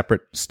 but a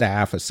separate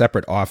staff, a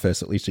separate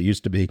office, at least it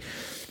used to be.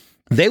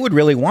 They would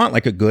really want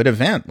a good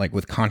event,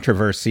 with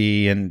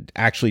controversy, and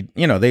actually,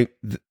 the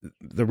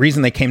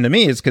reason they came to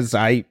me is because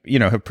I,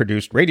 have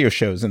produced radio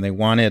shows, and they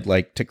wanted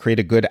to create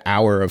a good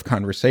hour of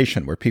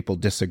conversation where people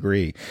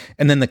disagree.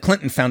 And then the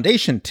Clinton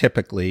Foundation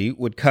typically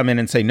would come in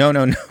and say,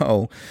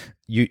 no,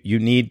 you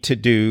need to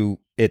do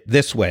it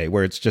this way,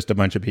 where it's just a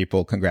bunch of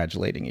people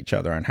congratulating each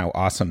other on how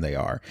awesome they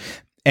are.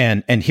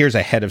 And here's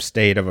a head of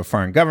state of a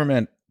foreign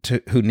government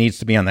who needs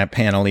to be on that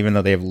panel, even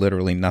though they have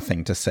literally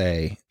nothing to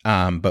say,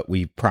 but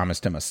we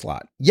promised him a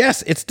slot.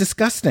 Yes, it's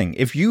disgusting.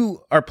 If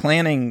you are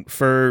planning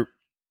for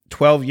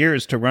 12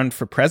 years to run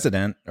for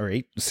president, or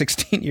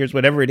 16 years,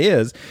 whatever it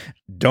is,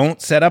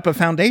 don't set up a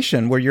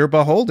foundation where you're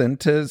beholden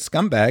to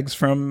scumbags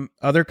from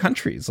other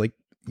countries.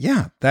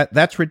 Yeah,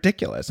 that's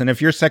ridiculous. And if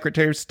you're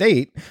Secretary of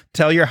State,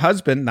 tell your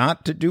husband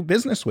not to do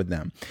business with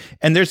them.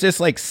 And there's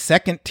this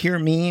second tier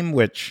meme,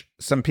 which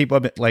some people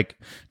have been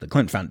the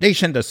Clinton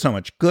Foundation does so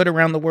much good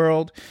around the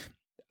world.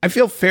 I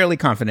feel fairly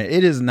confident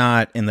it is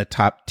not in the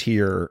top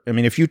tier. I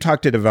mean, if you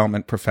talk to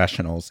development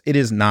professionals, it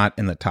is not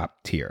in the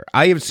top tier.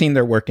 I have seen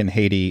their work in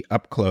Haiti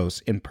up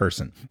close in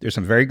person. There's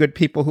some very good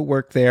people who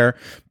work there,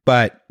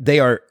 but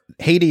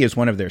Haiti is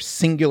one of their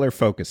singular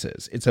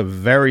focuses. It's a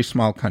very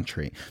small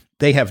country.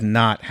 They have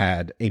not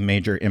had a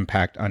major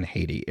impact on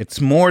Haiti. It's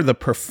more the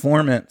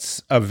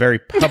performance of very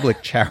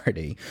public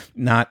charity,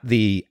 not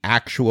the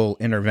actual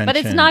intervention but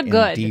it's not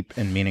good. In deep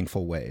and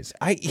meaningful ways.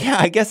 I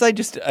guess I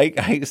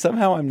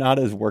somehow I'm not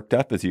as worked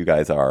up as you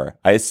guys are.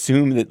 I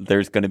assume that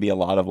there's going to be a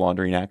lot of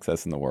laundering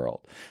access in the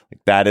world.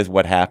 Like, that is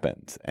what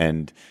happens,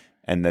 and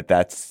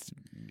that's.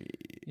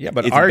 Yeah,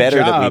 but our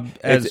job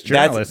as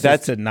journalists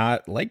is to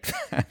not like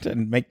that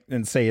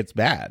and say it's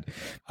bad.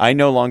 I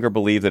no longer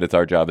believe that it's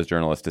our job as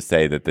journalists to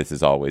say that this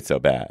is always so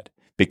bad,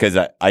 because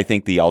I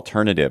think the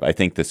alternative, I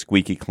think the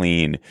squeaky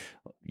clean,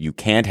 you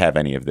can't have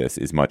any of this,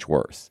 is much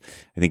worse.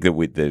 I think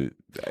that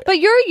But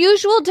your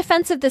usual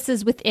defense of this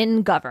is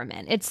within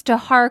government. It's to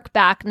hark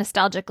back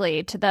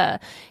nostalgically to the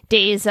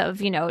days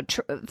of,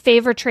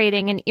 favor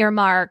trading and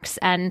earmarks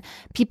and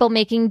people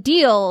making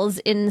deals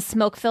in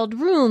smoke-filled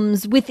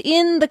rooms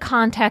within the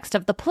context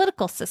of the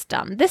political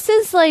system. This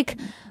is like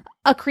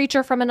a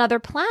creature from another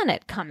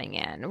planet coming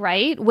in,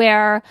 right?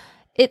 Where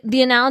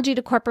the analogy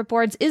to corporate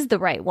boards is the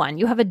right one.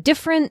 You have a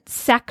different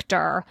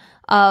sector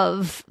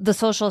of the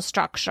social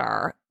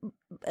structure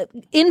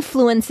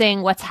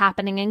influencing what's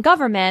happening in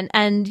government,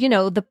 and,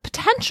 the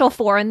potential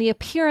for and the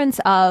appearance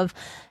of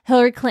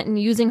Hillary Clinton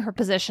using her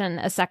position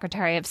as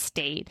Secretary of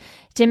State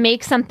to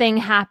make something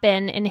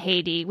happen in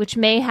Haiti, which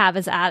may have,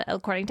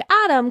 according to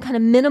Adam, kind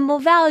of minimal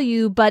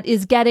value, but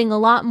is getting a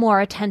lot more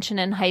attention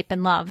and hype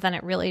and love than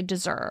it really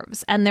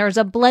deserves. And there's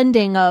a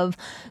blending of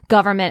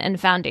government and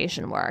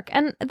foundation work.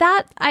 And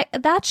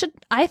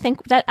I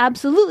think that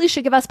absolutely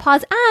should give us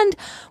pause. And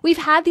we've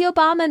had the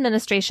Obama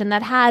administration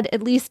that had,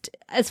 at least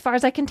as far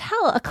as I can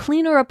tell, a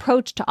cleaner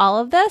approach to all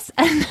of this.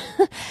 And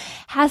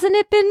hasn't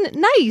it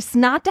been nice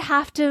not to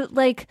have to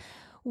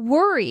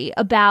worry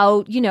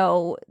about,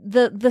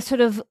 the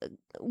sort of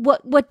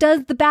what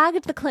does the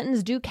baggage the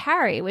Clintons do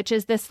carry, which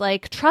is this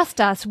trust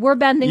us, we're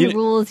bending the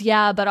rules,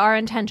 but our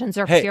intentions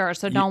are pure,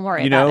 so don't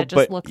worry about it,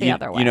 just look the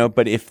other way.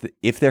 But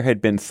if there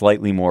had been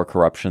slightly more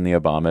corruption in the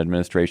Obama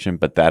administration,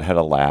 but that had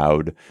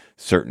allowed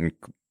certain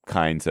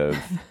kinds of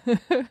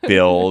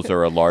bills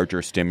or a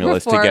larger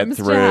stimulus to get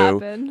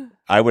through,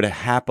 I would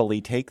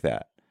happily take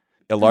that.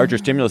 A larger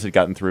stimulus had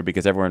gotten through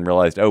because everyone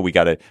realized, we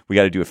got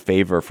to do a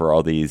favor for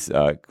all these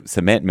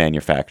cement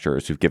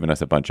manufacturers who've given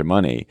us a bunch of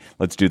money.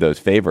 Let's do those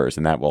favors,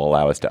 and that will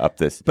allow us to up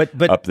this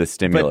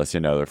stimulus.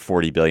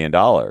 $40 billion.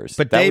 But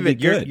that David,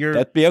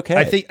 that'd be okay.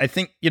 I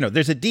think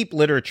there's a deep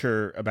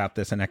literature about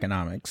this in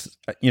economics.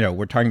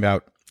 We're talking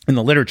about. In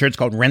the literature, it's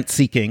called rent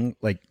seeking,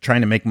 like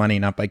trying to make money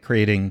not by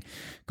creating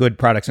good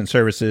products and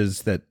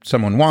services that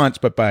someone wants,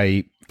 but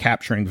by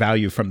capturing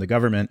value from the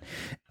government.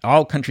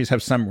 All countries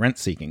have some rent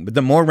seeking, but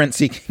the more rent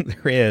seeking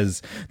there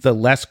is, the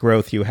less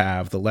growth you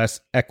have, the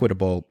less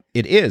equitable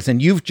it is.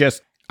 And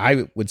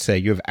I would say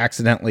you have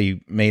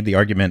accidentally made the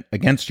argument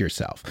against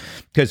yourself.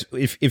 Because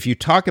if you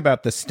talk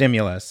about the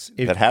stimulus...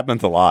 that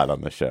happens a lot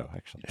on the show,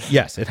 actually.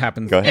 Yes, it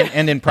happens. Go ahead.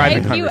 And in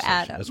private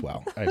conversation as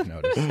well, I've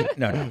noticed.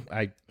 No,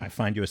 I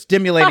find you a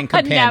stimulating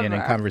companion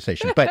in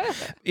conversation. But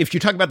if you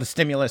talk about the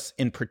stimulus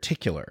in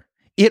particular,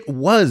 it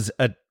was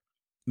a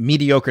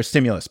mediocre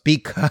stimulus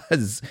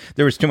because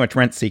there was too much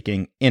rent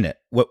seeking in it.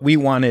 What we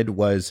wanted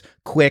was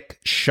quick,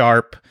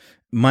 sharp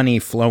money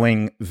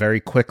flowing very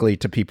quickly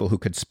to people who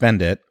could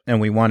spend it. And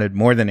we wanted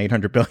more than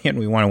 $800 billion.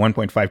 We wanted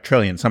 $1.5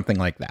 trillion, something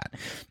like that.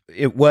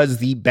 It was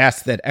the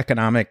best that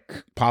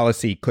economic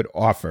policy could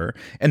offer.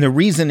 And the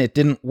reason it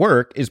didn't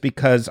work is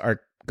because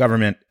our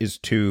government is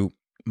too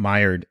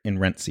mired in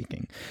rent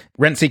seeking.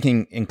 Rent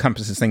seeking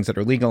encompasses things that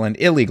are legal and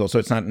illegal. So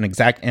it's not an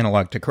exact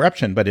analog to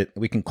corruption, but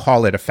we can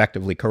call it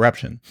effectively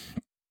corruption.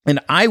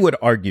 And I would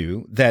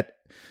argue that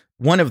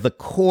one of the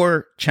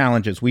core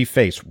challenges we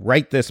face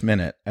right this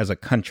minute as a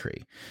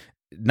country,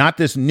 not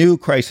this new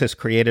crisis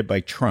created by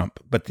Trump,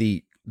 but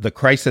the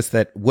crisis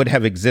that would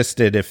have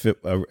existed if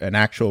an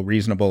actual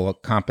reasonable,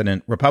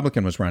 competent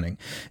Republican was running,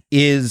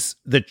 is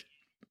the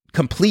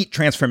complete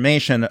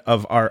transformation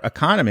of our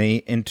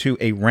economy into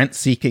a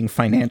rent-seeking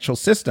financial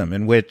system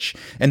in which,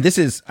 and this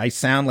is, I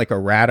sound like a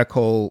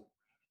radical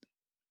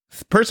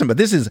person, but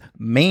this is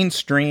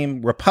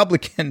mainstream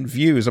Republican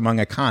views among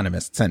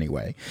economists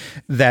anyway,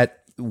 that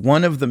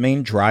one of the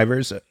main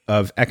drivers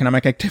of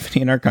economic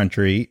activity in our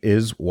country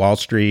is Wall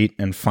Street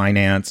and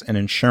finance and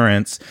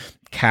insurance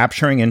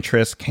capturing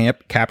interest,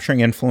 capturing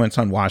influence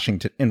in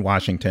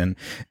Washington,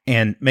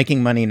 and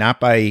making money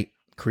not by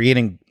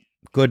creating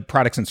good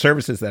products and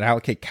services that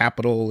allocate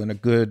capital in a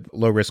good,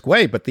 low-risk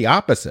way, but the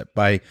opposite,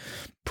 by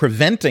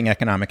preventing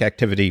economic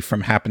activity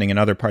from happening in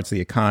other parts of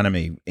the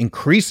economy,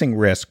 increasing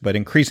risk, but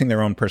increasing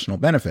their own personal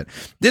benefit.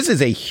 This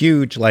is a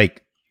huge,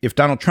 if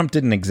Donald Trump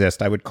didn't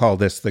exist, I would call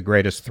this the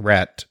greatest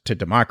threat to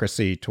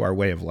democracy, to our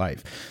way of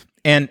life.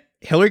 And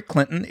Hillary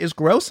Clinton is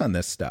gross on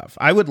this stuff.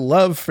 I would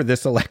love for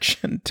this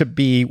election to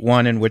be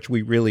one in which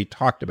we really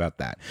talked about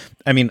that.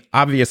 I mean,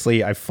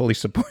 obviously, I fully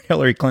support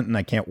Hillary Clinton.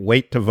 I can't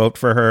wait to vote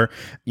for her.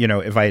 You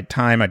know, if I had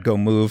time, I'd go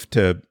move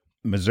to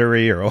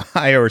Missouri or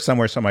Ohio or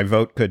somewhere so my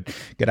vote could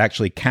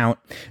actually count.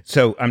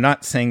 So I'm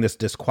not saying this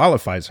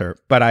disqualifies her,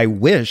 but I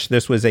wish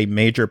this was a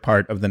major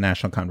part of the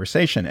national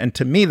conversation. And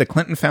to me, the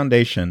Clinton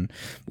Foundation,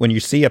 when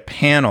you see a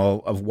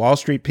panel of Wall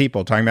Street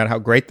people talking about how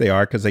great they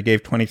are because they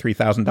gave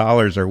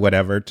 $23,000 or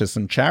whatever to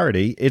some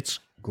charity, it's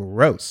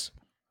gross.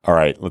 All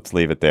right, let's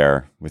leave it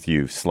there with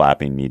you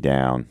slapping me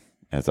down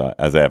as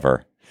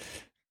ever.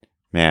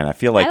 Man, I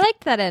feel like I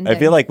liked that ending. I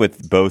feel like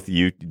with both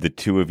you, the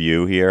two of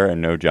you here,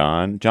 and no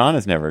John.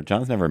 John's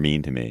never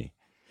mean to me,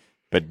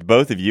 but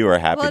both of you are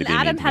happy to be mean to me.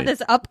 Well, Adam had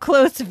this up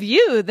close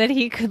view that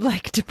he could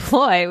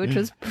deploy, which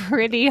was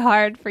pretty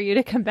hard for you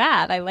to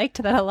combat. I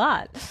liked that a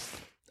lot.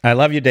 I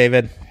love you,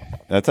 David.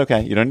 That's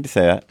okay. You don't need to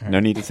say that. No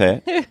need to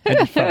say it. I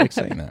just felt like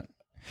saying that.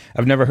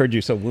 I've never heard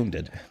you so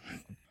wounded.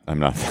 I'm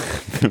not.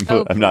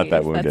 Oh, I'm not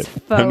that wounded.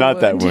 I'm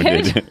not that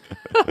wounded.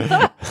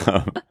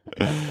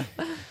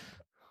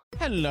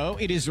 Hello,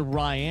 it is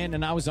Ryan,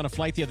 and I was on a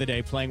flight the other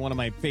day playing one of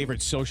my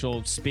favorite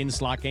social spin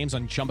slot games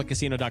on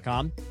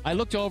ChumbaCasino.com. I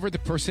looked over at the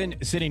person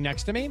sitting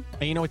next to me,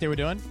 and you know what they were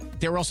doing?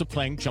 They were also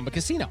playing Chumba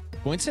Casino.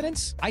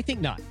 Coincidence? I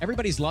think not.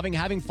 Everybody's loving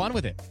having fun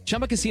with it.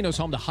 Chumba Casino is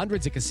home to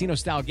hundreds of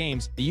casino-style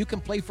games that you can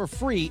play for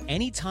free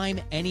anytime,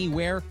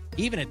 anywhere,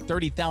 even at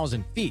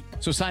 30,000 feet.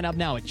 So sign up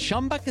now at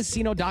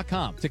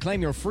ChumbaCasino.com to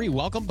claim your free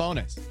welcome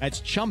bonus. That's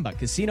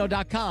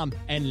ChumbaCasino.com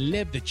and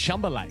live the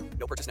Chumba life.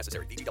 No purchase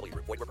necessary. VGW.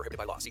 Void where prohibited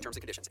by law. See terms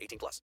and conditions.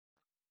 18+.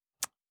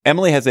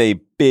 Emily has a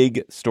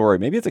big story.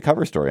 Maybe it's a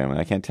cover story.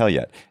 I can't tell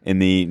yet. In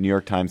the New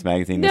York Times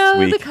Magazine this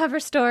week. No, the cover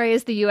story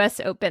is the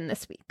U.S. Open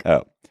this week.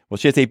 Oh. Well,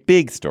 she has a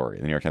big story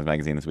in the New York Times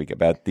Magazine this week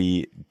about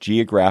the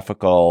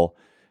geographical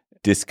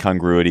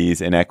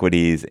discongruities,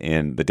 inequities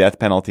in the death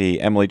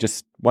penalty. Emily,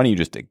 why don't you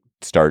just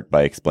start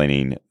by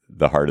explaining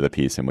the heart of the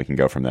piece, and we can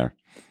go from there.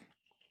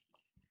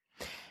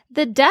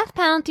 The death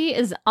penalty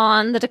is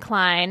on the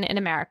decline in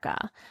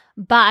America,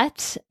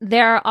 but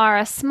there are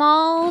a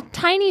small,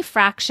 tiny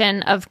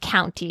fraction of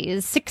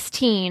counties,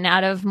 16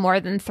 out of more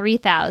than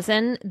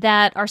 3,000,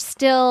 that are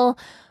still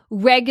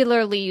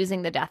regularly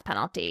using the death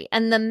penalty.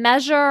 And the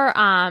measure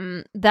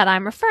that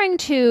I'm referring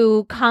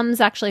to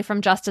comes actually from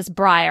Justice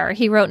Breyer.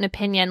 He wrote an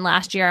opinion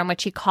last year in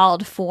which he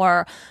called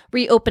for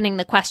reopening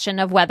the question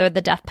of whether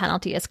the death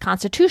penalty is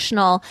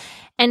constitutional.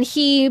 And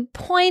he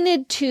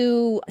pointed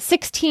to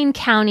 16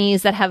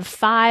 counties that have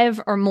 5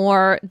 or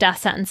more death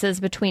sentences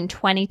between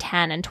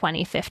 2010 and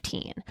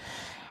 2015.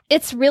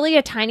 It's really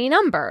a tiny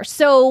number.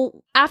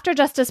 So after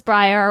Justice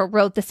Breyer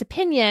wrote this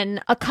opinion,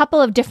 a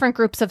couple of different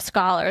groups of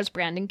scholars,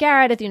 Brandon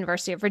Garrett at the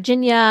University of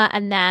Virginia,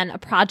 and then a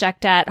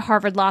project at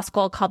Harvard Law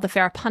School called the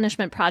Fair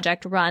Punishment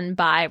Project run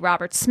by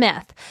Robert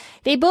Smith,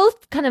 they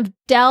both kind of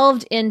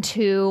delved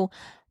into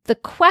the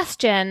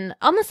question,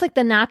 almost like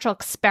the natural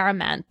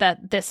experiment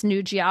that this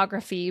new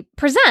geography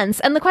presents.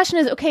 And the question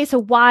is, okay, so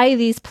why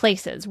these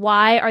places?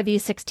 Why are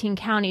these 16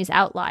 counties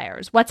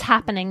outliers? What's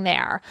happening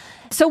there?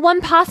 So one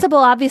possible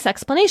obvious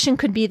explanation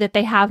could be that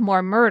they have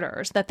more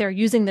murders, that they're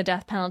using the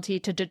death penalty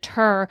to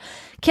deter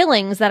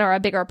killings that are a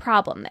bigger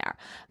problem there.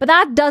 But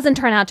that doesn't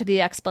turn out to be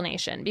the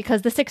explanation,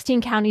 because the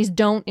 16 counties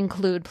don't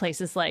include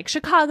places like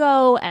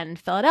Chicago and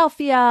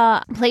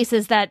Philadelphia,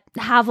 places that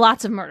have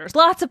lots of murders.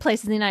 Lots of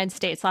places in the United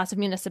States, lots of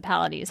municipalities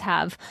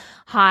have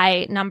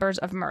high numbers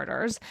of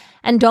murders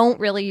and don't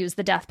really use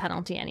the death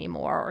penalty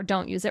anymore, or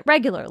don't use it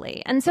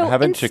regularly. And so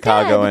haven't instead,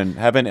 Chicago and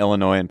haven't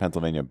Illinois and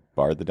Pennsylvania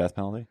barred the death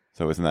penalty?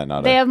 So isn't that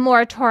not they have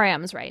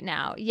moratoriums right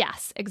now.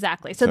 Yes,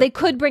 exactly. So they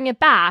could bring it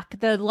back.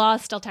 The law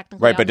is still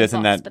technically right, but on the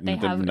doesn't books, that but they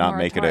have not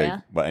make it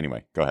moratoria. Well,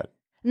 anyway, go ahead.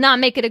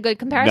 Not make it a good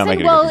comparison? Not make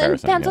it a Well, good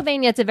comparison, in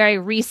Pennsylvania, it's a very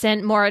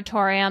recent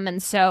moratorium,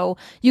 and so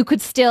you could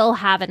still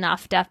have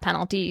enough death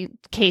penalty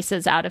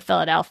cases out of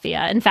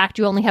Philadelphia. In fact,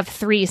 you only have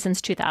 3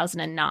 since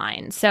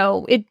 2009.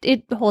 So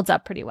it holds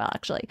up pretty well,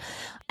 actually.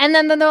 And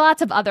then there are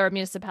lots of other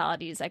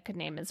municipalities I could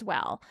name as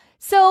well.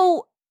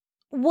 So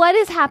what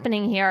is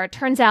happening here? It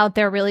turns out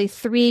there are really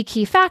 3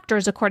 key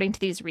factors, according to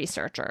these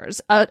researchers.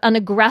 An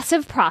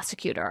aggressive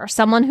prosecutor,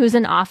 someone who's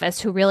in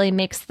office who really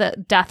makes the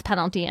death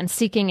penalty and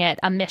seeking it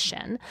a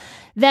mission.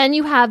 Then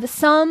you have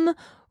some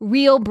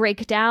real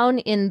breakdown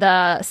in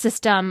the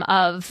system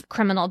of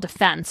criminal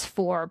defense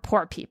for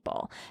poor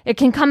people. It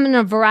can come in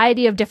a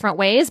variety of different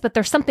ways, but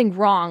there's something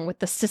wrong with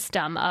the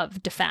system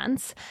of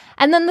defense.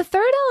 And then the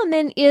third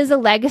element is a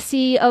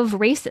legacy of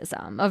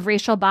racism, of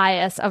racial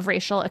bias, of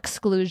racial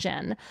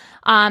exclusion,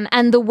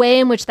 and the way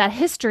in which that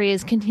history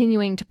is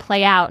continuing to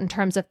play out in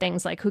terms of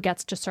things like who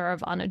gets to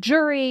serve on a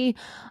jury,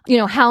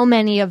 how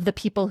many of the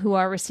people who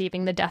are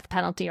receiving the death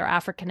penalty are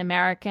African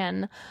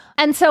American.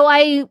 And so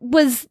I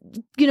was,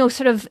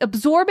 sort of of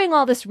absorbing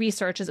all this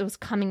research as it was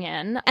coming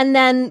in. And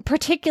then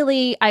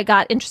particularly I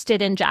got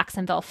interested in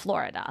Jacksonville,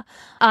 Florida,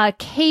 a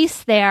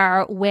case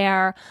there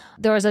where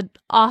there was an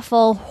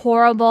awful,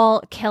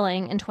 horrible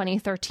killing in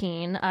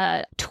 2013.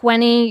 A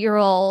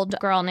 20-year-old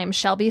girl named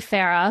Shelby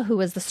Farah, who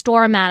was the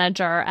store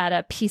manager at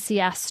a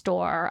PCS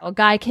store. A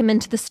guy came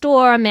into the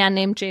store, a man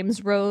named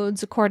James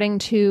Rhodes, according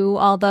to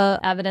all the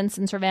evidence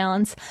and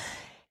surveillance.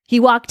 He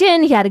walked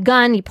in, he had a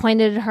gun, he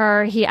pointed at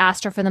her, he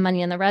asked her for the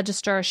money in the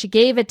register, she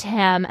gave it to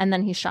him, and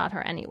then he shot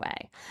her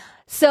anyway.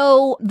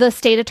 So the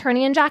state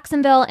attorney in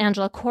Jacksonville,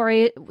 Angela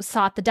Corey,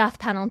 sought the death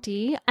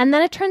penalty. And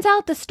then it turns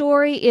out the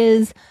story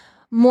is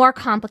more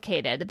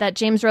complicated, that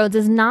James Rhodes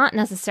is not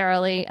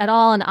necessarily at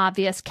all an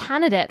obvious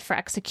candidate for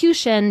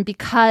execution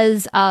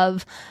because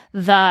of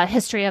the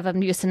history of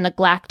abuse and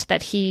neglect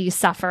that he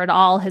suffered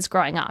all his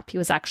growing up. He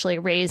was actually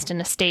raised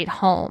in a state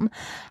home.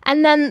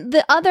 And then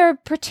the other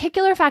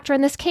particular factor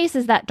in this case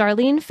is that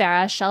Darlene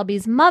Farah,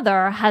 Shelby's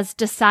mother, has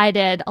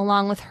decided,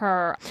 along with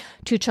her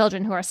 2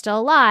 children who are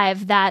still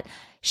alive, that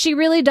she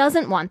really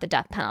doesn't want the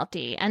death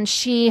penalty. And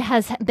she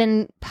has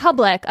been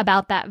public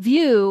about that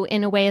view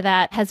in a way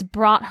that has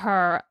brought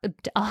her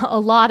a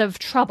lot of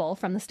trouble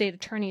from the state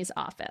attorney's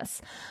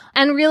office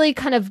and really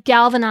kind of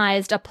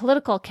galvanized a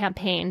political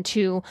campaign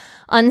to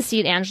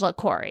unseat Angela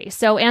Corey.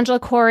 So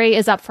Angela Corey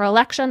is up for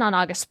election on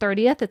August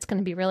 30th. It's going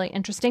to be really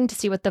interesting to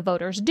see what the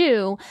voters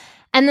do.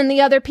 And then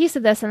the other piece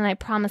of this, and I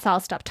promise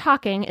I'll stop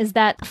talking, is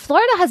that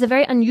Florida has a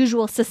very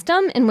unusual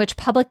system in which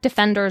public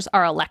defenders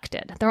are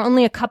elected. There are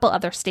only a couple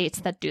other states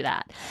that do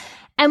that.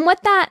 And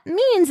what that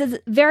means is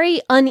very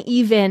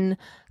uneven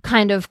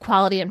kind of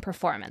quality and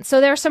performance.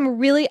 So there are some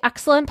really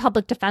excellent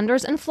public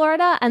defenders in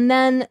Florida, and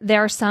then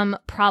there are some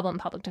problem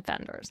public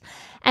defenders.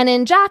 And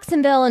in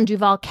Jacksonville and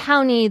Duval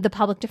County, the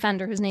public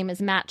defender, whose name is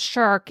Matt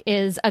Shirk,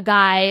 is a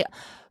guy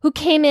who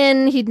came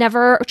in, he'd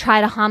never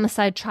tried a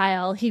homicide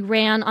trial. He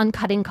ran on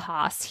cutting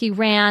costs. He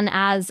ran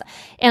as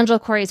Angela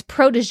Corey's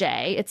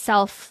protege,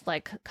 itself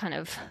like kind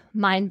of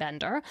mind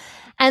bender.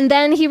 And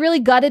then he really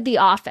gutted the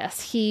office.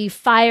 He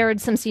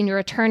fired some senior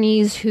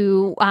attorneys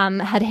who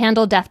had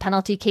handled death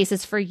penalty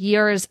cases for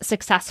years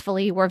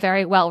successfully, were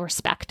very well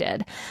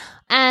respected.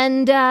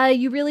 And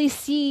you really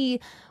see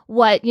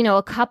what,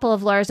 a couple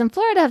of lawyers in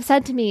Florida have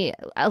said to me,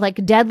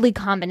 like deadly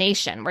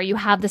combination, where you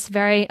have this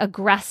very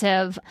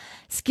aggressive,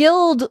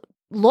 skilled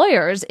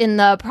lawyers in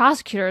the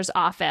prosecutor's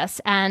office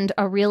and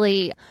a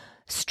really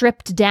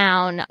stripped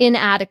down,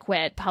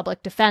 inadequate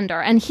public defender.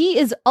 And he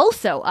is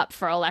also up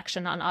for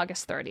election on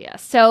August 30th.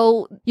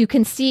 So you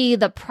can see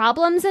the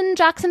problems in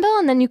Jacksonville,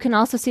 and then you can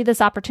also see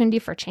this opportunity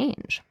for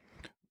change.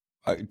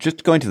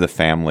 Just going to the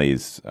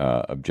family's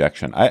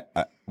objection,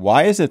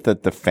 why is it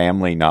that the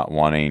family not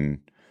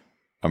wanting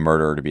a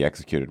murderer to be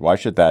executed, why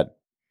should that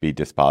be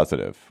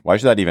dispositive? Why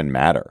should that even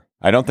matter?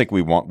 I don't think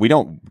we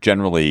don't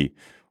generally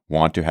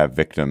want to have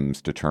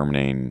victims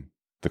determining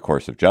the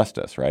course of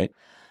justice, right?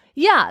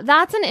 Yeah,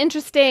 that's an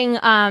interesting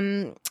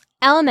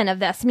element of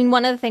this. I mean,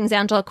 one of the things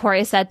Angela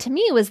Corey said to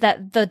me was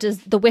that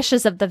the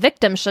wishes of the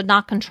victim should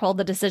not control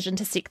the decision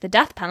to seek the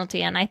death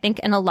penalty. And I think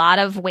in a lot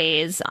of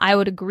ways, I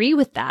would agree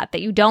with that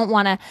you don't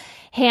want to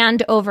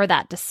hand over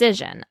that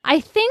decision.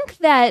 I think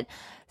that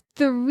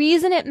the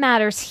reason it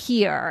matters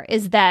here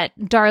is that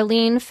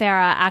Darlene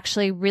Farah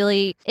actually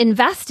really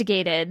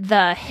investigated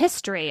the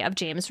history of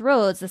James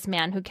Rhodes, this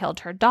man who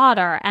killed her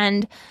daughter,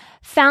 and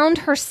found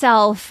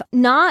herself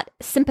not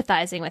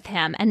sympathizing with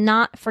him and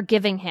not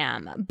forgiving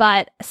him,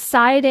 but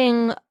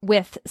siding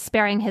with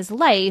sparing his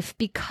life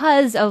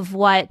because of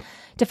what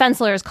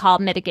defense lawyers call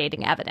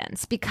mitigating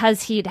evidence,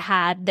 because he'd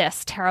had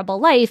this terrible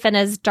life. And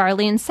as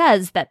Darlene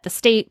says, that the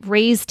state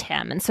raised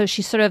him. And so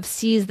she sort of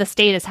sees the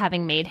state as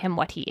having made him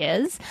what he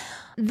is.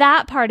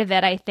 That part of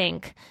it, I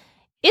think,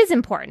 is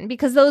important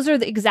because those are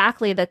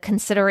exactly the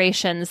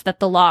considerations that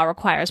the law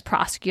requires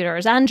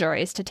prosecutors and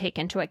juries to take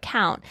into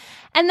account.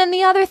 And then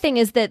the other thing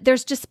is that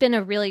there's just been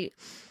a really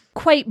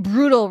quite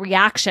brutal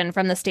reaction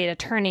from the state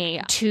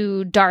attorney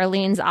to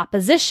Darlene's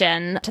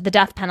opposition to the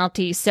death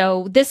penalty.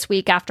 So this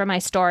week after my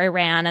story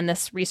ran and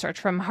this research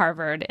from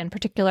Harvard in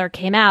particular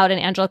came out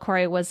and Angela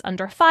Corey was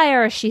under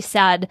fire, she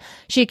said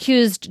she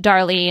accused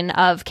Darlene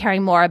of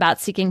caring more about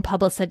seeking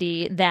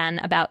publicity than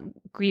about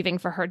grieving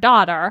for her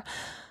daughter,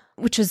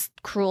 which was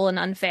cruel and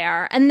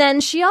unfair. And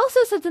then she also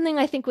said something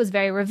I think was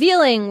very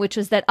revealing, which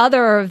was that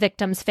other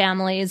victims'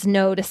 families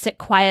know to sit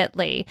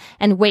quietly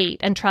and wait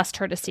and trust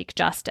her to seek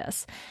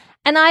justice.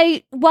 And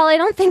while I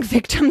don't think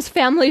victims'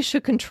 families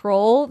should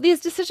control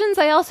these decisions,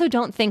 I also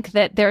don't think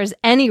that there's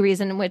any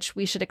reason in which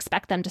we should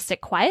expect them to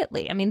sit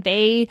quietly. I mean,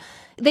 they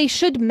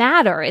should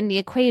matter in the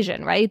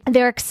equation, right?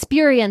 Their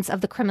experience of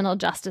the criminal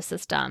justice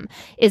system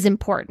is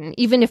important,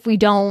 even if we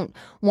don't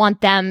want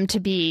them to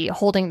be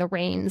holding the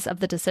reins of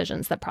the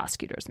decisions that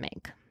prosecutors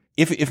make.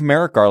 If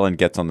Merrick Garland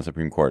gets on the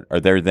Supreme Court, are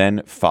there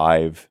then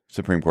 5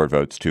 Supreme Court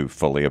votes to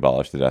fully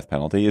abolish the death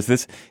penalty?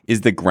 Is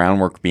the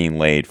groundwork being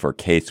laid for a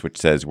case which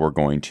says we're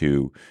going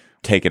to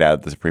take it out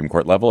at the Supreme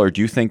Court level? Or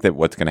do you think that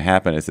what's going to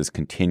happen is this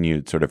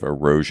continued sort of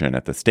erosion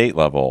at the state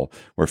level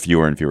where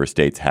fewer and fewer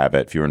states have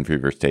it, fewer and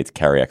fewer states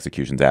carry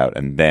executions out,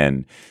 and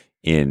then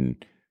in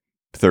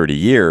 30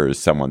 years,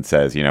 someone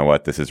says, you know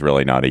what, this is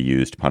really not a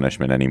used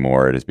punishment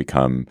anymore. It has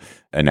become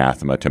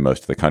anathema to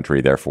most of the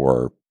country.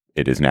 Therefore,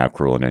 it is now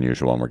cruel and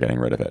unusual and we're getting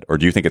rid of it? Or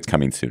do you think it's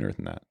coming sooner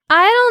than that?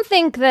 I don't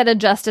think that a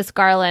Justice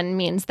Garland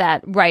means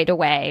that right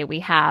away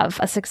we have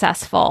a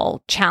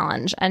successful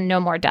challenge and no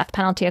more death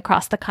penalty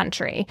across the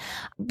country.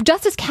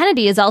 Justice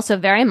Kennedy is also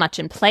very much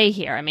in play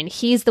here. I mean,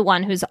 he's the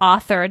one who's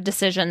authored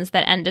decisions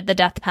that ended the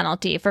death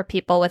penalty for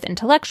people with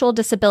intellectual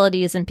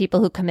disabilities and people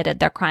who committed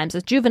their crimes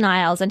as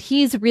juveniles. And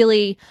he's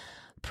really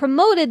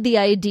promoted the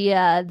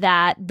idea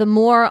that the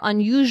more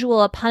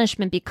unusual a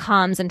punishment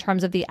becomes in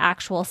terms of the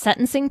actual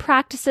sentencing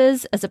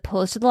practices as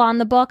opposed to the law in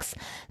the books,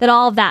 that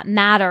all of that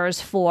matters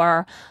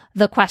for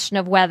the question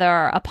of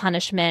whether a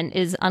punishment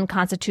is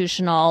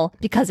unconstitutional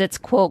because it's,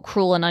 quote,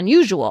 cruel and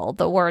unusual,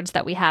 the words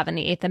that we have in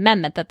the Eighth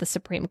Amendment that the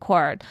Supreme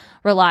Court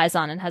relies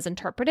on and has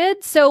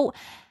interpreted. So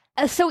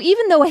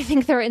even though I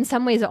think there are in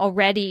some ways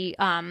already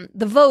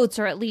the votes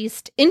or at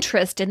least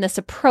interest in this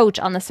approach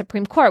on the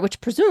Supreme Court, which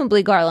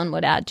presumably Garland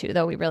would add to,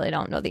 though we really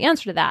don't know the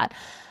answer to that,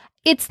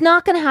 it's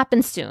not going to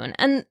happen soon.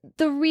 And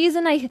the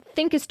reason I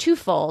think is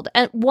twofold.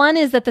 And one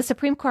is that the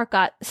Supreme Court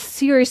got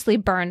seriously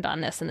burned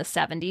on this in the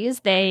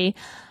 70s. They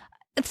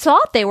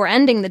thought they were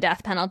ending the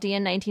death penalty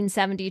in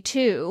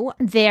 1972.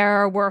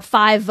 There were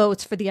 5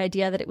 votes for the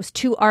idea that it was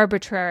too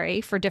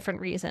arbitrary for different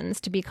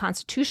reasons to be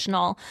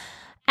constitutional.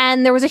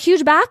 And there was a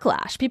huge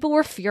backlash. People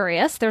were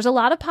furious. There's a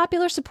lot of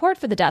popular support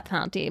for the death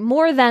penalty,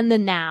 more than the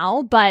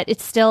now, but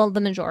it's still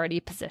the majority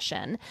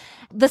position.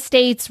 The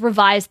states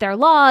revised their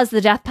laws.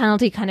 The death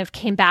penalty kind of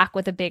came back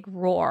with a big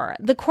roar.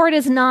 The court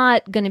is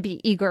not going to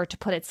be eager to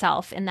put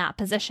itself in that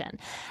position.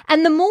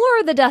 And the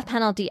more the death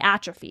penalty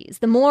atrophies,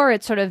 the more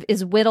it sort of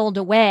is whittled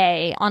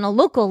away on a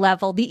local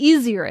level, the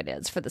easier it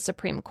is for the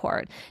Supreme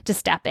Court to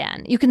step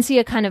in. You can see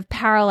a kind of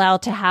parallel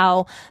to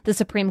how the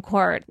Supreme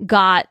Court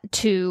got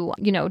to,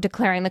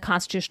 declaring the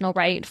constitutional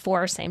right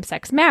for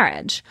same-sex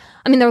marriage.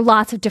 I mean, there are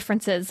lots of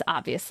differences,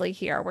 obviously,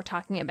 here. We're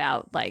talking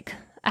about, like,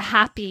 a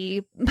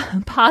happy,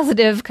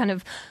 positive, kind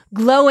of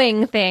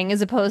glowing thing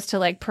as opposed to,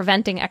 like,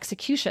 preventing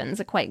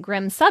executions, a quite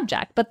grim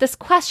subject. But this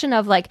question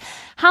of, like,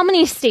 how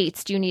many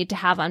states do you need to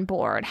have on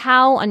board?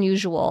 How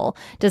unusual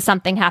does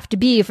something have to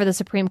be for the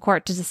Supreme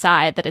Court to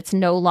decide that it's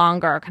no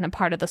longer kind of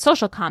part of the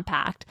social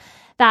compact?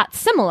 That's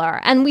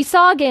similar. And we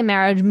saw gay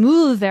marriage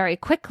move very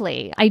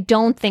quickly. I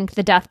don't think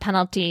the death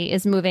penalty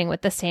is moving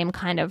with the same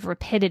kind of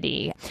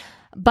rapidity.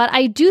 But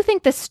I do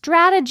think the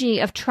strategy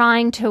of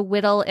trying to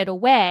whittle it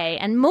away,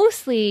 and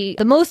mostly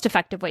the most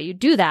effective way you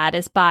do that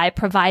is by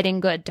providing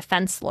good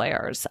defense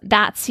lawyers.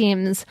 That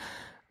seems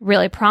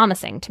really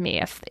promising to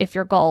me if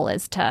your goal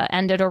is to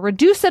end it or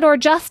reduce it or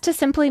just to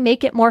simply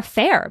make it more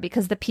fair,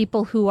 because the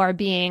people who are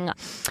being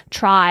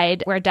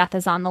tried where death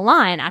is on the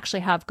line actually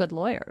have good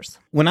lawyers.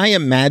 When I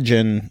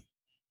imagine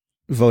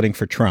voting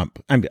for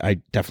Trump, I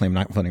definitely am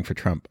not voting for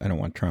Trump. I don't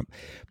want Trump.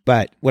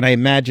 But when I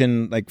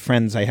imagine, like,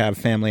 friends I have,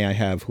 family I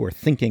have who are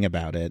thinking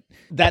about it,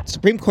 that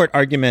Supreme Court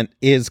argument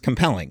is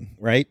compelling,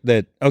 right?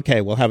 That,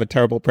 okay, we'll have a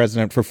terrible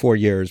president for 4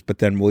 years, but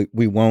then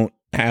we won't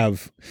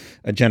have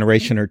a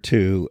generation or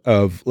two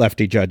of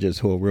lefty judges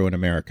who will ruin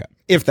America,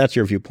 if that's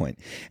your viewpoint.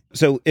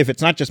 So if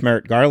it's not just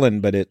Merrick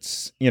Garland, but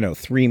it's,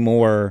 3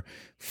 more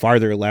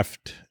farther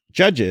left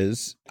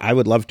judges, I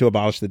would love to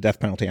abolish the death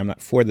penalty. I'm not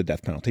for the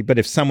death penalty. But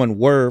if someone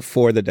were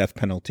for the death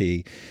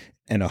penalty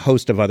and a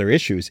host of other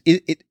issues,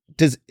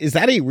 is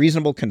that a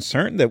reasonable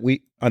concern that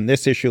we, on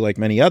this issue, like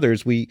many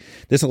others,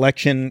 this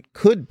election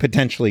could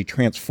potentially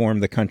transform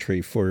the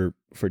country for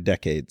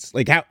decades?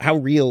 Like, how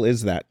real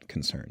is that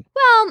concern?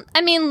 Well,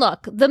 I mean,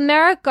 look, the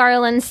Merrick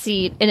Garland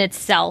seat in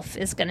itself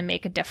is going to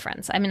make a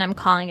difference. I mean, I'm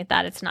calling it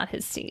that. It's not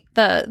his seat.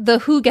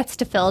 The who gets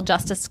to fill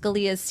Justice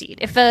Scalia's seat.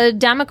 If a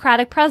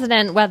Democratic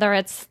president, whether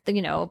it's,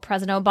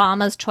 President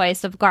Obama's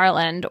choice of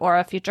Garland or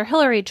a future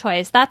Hillary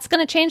choice, that's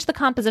going to change the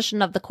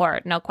composition of the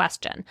court, no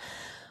question.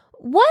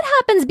 What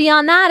happens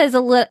beyond that is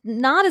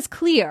not as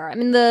clear. I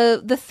mean,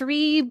 the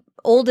 3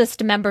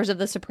 oldest members of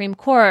the Supreme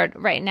Court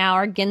right now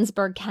are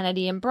Ginsburg,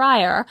 Kennedy, and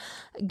Breyer.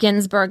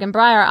 Ginsburg and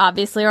Breyer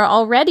obviously are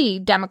already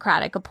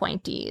Democratic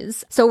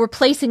appointees. So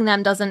replacing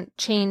them doesn't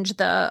change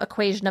the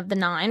equation of the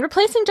 9.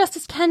 Replacing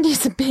Justice Kennedy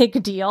is a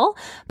big deal.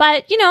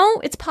 But,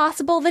 it's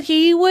possible that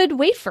he would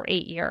wait for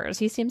 8 years.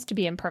 He seems to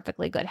be in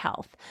perfectly good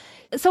health.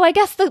 So I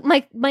guess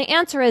my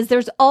answer is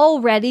there's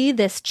already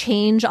this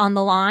change on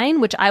the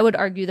line, which I would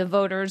argue the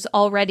voters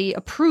already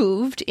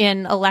approved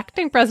in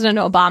electing President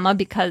Obama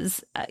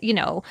because,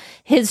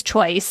 his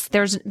choice,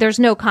 there's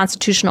no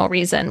constitutional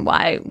reason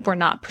why we're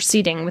not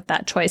proceeding with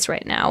that choice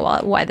right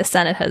now, why the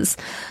Senate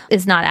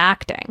is not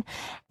acting.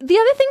 The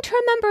other thing to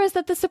remember is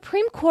that the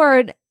Supreme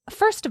Court,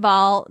 first of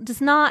all, does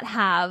not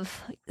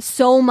have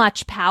so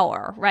much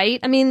power,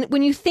 right? I mean,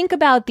 when you think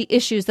about the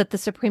issues that the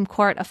Supreme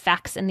Court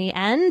affects in the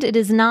end, it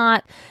is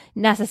not,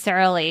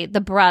 necessarily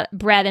the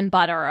bread and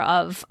butter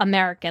of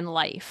American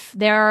life.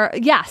 They're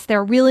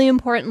really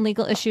important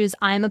legal issues.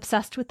 I'm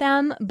obsessed with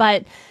them,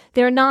 but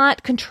they're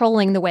not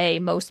controlling the way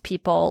most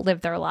people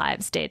live their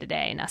lives day to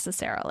day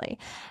necessarily.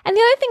 And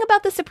the other thing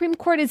about the Supreme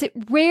Court is it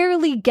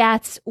rarely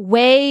gets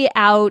way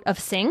out of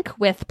sync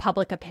with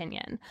public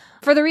opinion.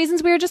 For the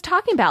reasons we were just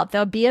talking about,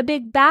 there'll be a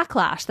big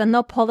backlash, then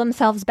they'll pull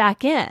themselves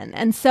back in.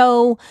 And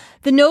so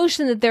the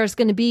notion that there's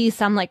going to be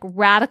some like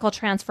radical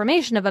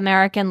transformation of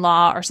American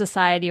law or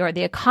society or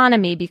the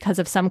economy because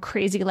of some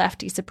crazy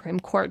lefty Supreme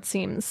Court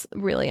seems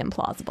really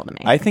implausible to me.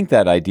 I think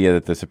that idea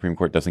that the Supreme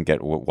Court doesn't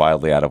get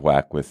wildly out of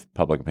whack with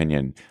public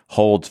opinion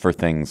holds for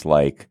things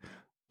like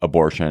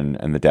abortion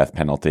and the death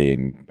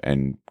penalty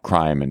and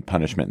crime and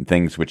punishment and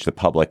things which the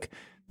public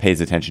pays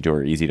attention to or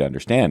are easy to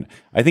understand.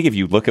 I think if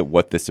you look at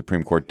what the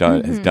Supreme Court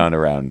has done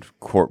around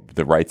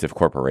the rights of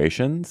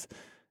corporations,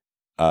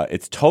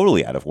 it's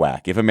totally out of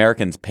whack. If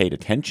Americans paid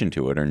attention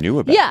to it or knew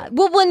about it. Yeah.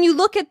 Well, when you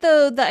look at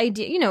the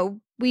idea,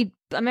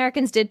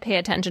 Americans did pay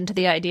attention to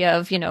the idea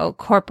of,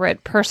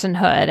 corporate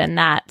personhood and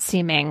that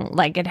seeming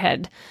like it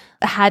had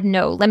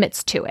no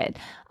limits to it.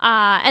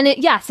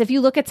 If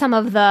you look at some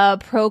of the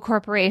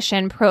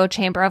pro-corporation,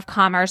 pro-Chamber of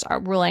Commerce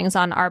rulings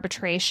on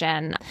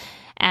arbitration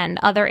and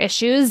other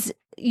issues,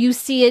 you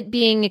see it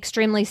being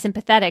extremely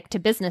sympathetic to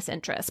business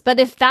interests. But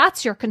if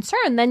that's your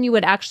concern, then you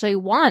would actually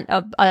want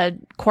a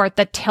court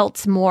that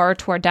tilts more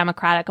toward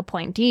Democratic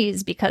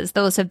appointees, because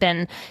those have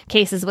been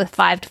cases with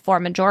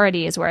 5-4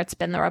 majorities where it's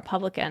been the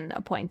Republican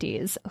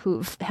appointees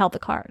who've held the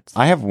cards.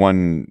 I have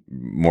one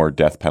more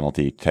death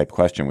penalty type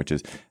question, which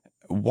is,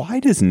 why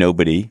does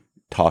nobody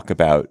talk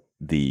about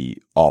the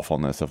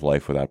awfulness of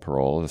life without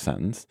parole as a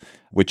sentence,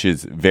 which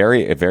is a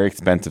very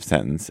expensive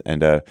sentence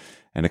and a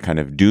kind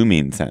of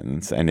dooming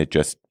sentence, and it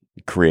just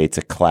creates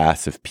a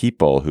class of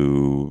people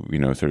who,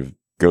 sort of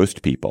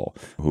ghost people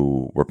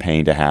who we're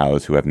paying to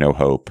house, who have no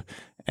hope,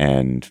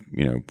 and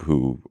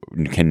who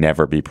can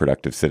never be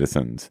productive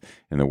citizens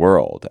in the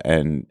world,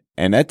 and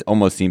that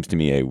almost seems to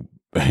me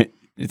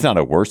it's not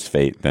a worse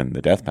fate than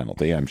the death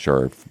penalty. I'm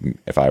sure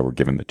if I were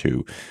given the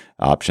two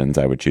options,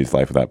 I would choose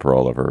life without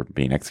parole over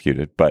being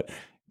executed. But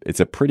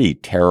it's a pretty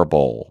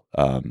terrible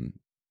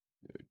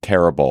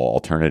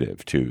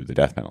alternative to the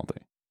death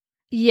penalty.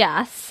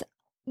 Yes.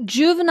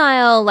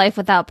 Juvenile life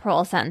without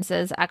parole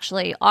sentences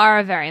actually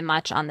are very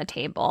much on the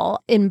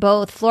table. In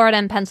both Florida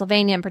and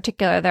Pennsylvania in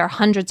particular, there are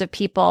hundreds of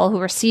people who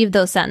received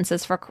those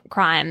sentences for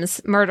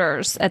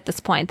murders at this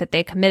point that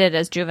they committed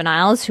as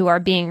juveniles, who are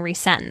being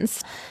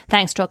resentenced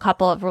thanks to a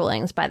couple of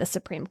rulings by the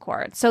Supreme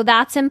Court. So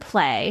that's in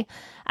play.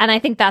 And I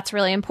think that's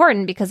really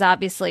important because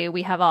obviously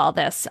we have all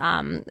this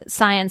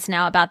science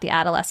now about the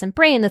adolescent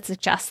brain that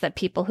suggests that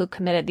people who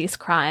committed these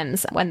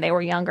crimes when they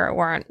were younger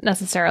weren't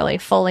necessarily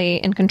fully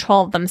in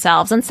control of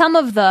themselves. And some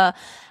of the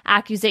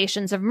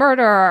accusations of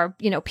murder are,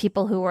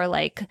 people who were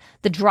like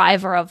the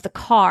driver of the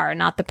car,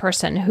 not the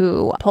person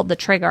who pulled the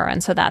trigger.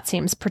 And so that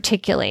seems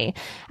particularly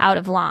out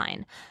of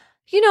line.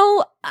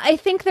 I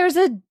think there's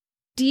a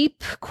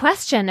deep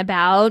question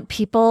about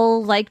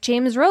people like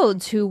James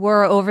Rhodes, who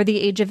were over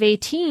the age of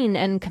 18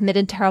 and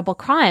committed terrible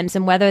crimes,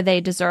 and whether they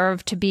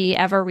deserve to be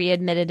ever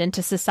readmitted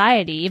into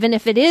society, even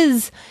if it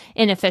is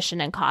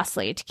inefficient and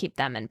costly to keep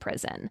them in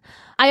prison.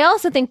 I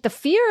also think the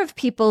fear of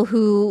people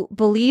who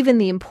believe in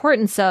the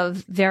importance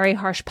of very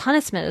harsh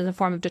punishment as a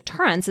form of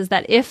deterrence is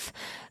that if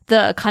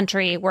the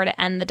country were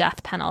to end the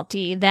death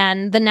penalty,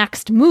 then the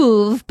next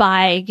move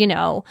by,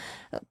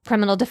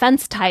 criminal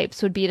defense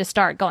types would be to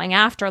start going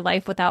after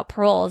life without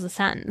parole as a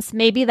sentence.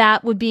 Maybe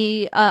that would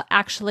be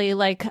actually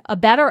like a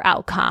better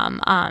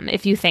outcome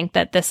if you think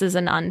that this is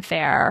an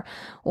unfair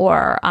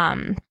or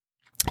not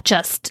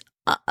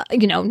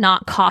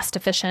cost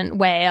efficient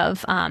way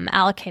of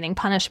allocating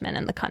punishment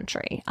in the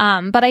country.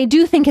 But I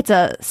do think it's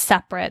a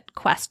separate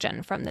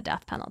question from the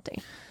death penalty.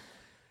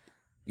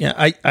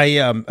 Yeah,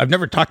 I've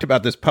never talked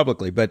about this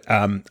publicly, but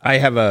I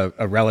have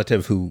a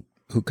relative who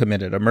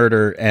committed a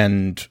murder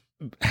and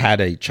had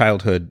a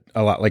childhood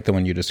a lot like the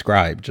one you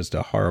described, just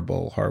a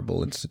horrible,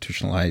 horrible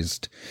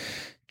institutionalized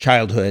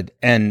childhood,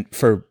 and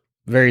for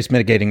various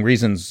mitigating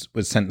reasons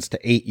was sentenced to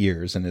 8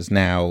 years and is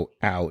now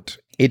out.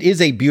 It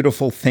is a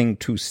beautiful thing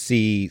to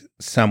see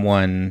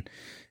someone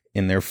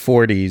in their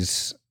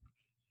 40s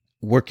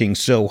working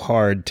so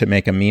hard to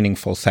make a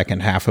meaningful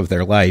second half of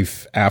their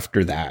life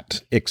after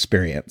that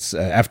experience,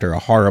 after a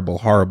horrible,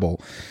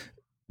 horrible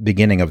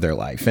beginning of their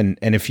life. And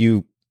if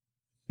you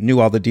knew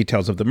all the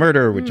details of the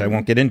murder, which I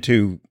won't get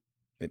into,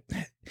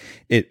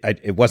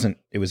 it was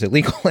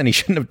illegal and he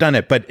shouldn't have done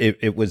it, but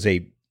it was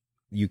you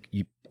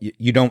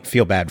don't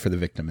feel bad for the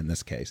victim in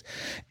this case.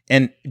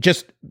 And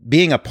just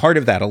being a part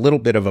of that, a little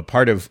bit of a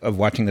part of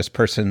watching this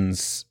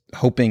person's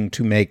hoping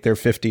to make their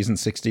 50s and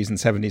 60s and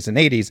 70s and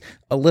 80s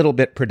a little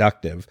bit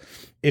productive.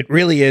 It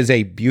really is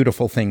a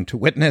beautiful thing to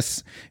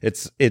witness.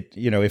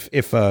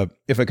 If a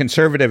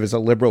conservative is a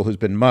liberal who's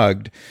been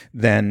mugged,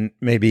 then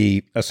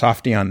maybe a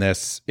softie on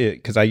this,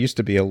 because I used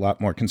to be a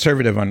lot more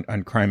conservative on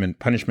crime and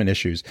punishment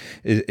issues,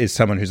 is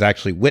someone who's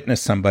actually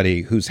witnessed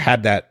somebody who's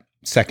had that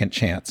second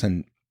chance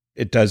and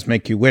it does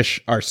make you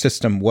wish our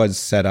system was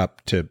set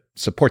up to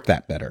support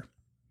that better.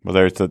 Well,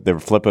 there's the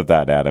flip of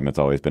that, Adam. It's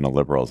always been a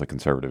liberal as a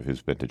conservative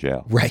who's been to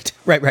jail. Right.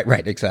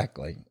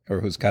 Exactly. Or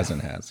whose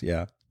cousin has.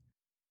 Yeah.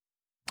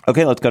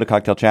 Okay, let's go to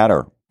cocktail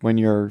chatter. When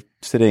you're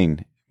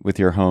sitting with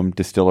your home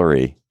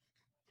distillery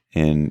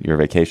in your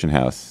vacation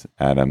house,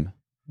 Adam,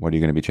 what are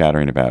you going to be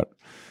chattering about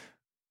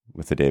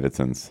with the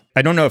Davidsons?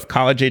 I don't know if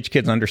college-age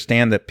kids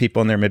understand that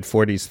people in their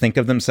mid-40s think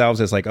of themselves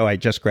as like, oh, I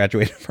just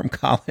graduated from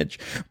college.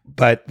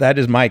 But that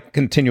is my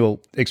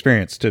continual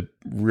experience to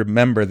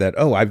remember that,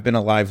 oh, I've been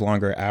alive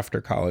longer after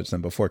college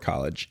than before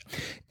college.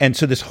 And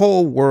so this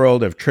whole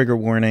world of trigger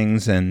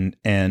warnings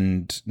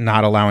and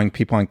not allowing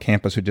people on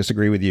campus who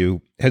disagree with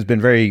you has been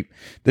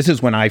this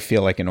is when I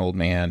feel like an old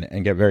man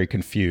and get very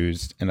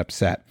confused and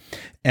upset.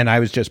 And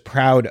I was just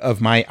proud of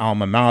my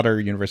alma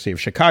mater, University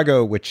of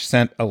Chicago, which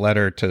sent a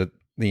letter to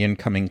the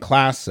incoming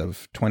class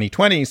of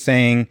 2020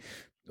 saying,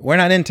 we're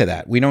not into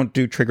that. We don't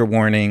do trigger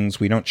warnings.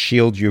 We don't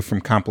shield you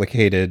from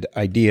complicated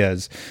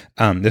ideas.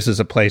 This is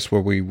a place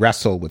where we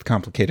wrestle with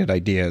complicated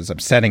ideas,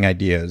 upsetting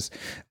ideas,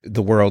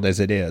 the world as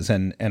it is.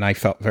 And I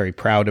felt very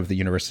proud of the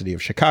University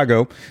of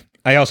Chicago.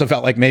 I also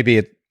felt like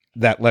maybe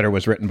that letter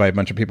was written by a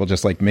bunch of people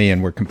just like me,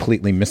 and we're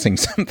completely missing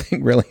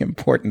something really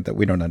important that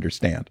we don't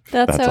understand.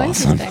 That's so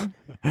awesome. Interesting.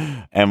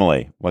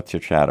 Emily, what's your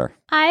chatter?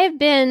 I've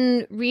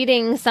been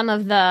reading some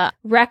of the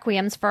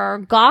requiems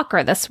for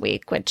Gawker this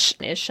week, which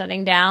is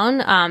shutting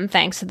down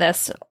thanks to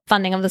this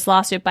funding of this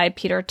lawsuit by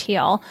Peter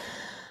Thiel.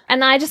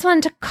 And I just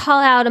wanted to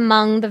call out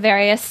among the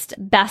various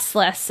best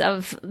lists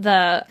of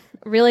the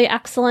really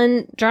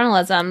excellent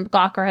journalism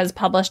Gawker has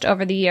published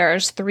over the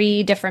years,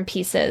 3 different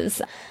pieces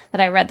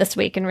that I read this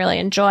week and really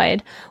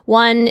enjoyed.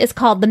 One is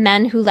called The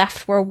Men Who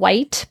Left Were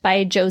White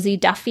by Josie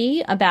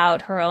Duffy,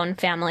 about her own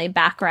family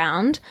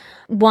background.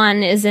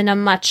 One is in a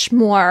much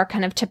more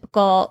kind of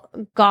typical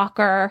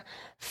Gawker,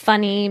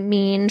 funny,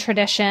 mean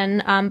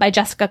tradition by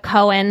Jessica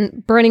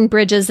Cohen, Burning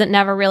Bridges That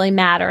Never Really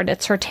Mattered.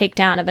 It's her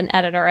takedown of an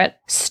editor at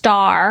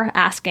Star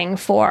asking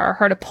for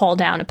her to pull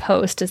down a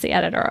post as the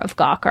editor of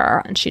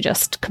Gawker, and she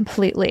just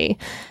completely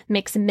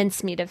makes a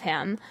mincemeat of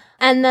him.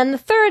 And then the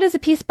third is a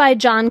piece by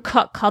John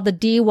Cook called The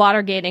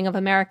De-Watergating of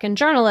American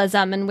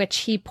Journalism, in which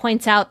he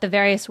points out the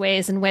various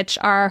ways in which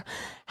our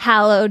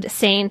hallowed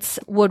saints,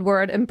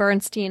 Woodward and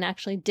Bernstein,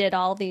 actually did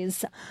all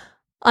these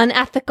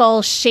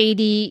unethical,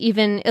 shady,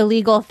 even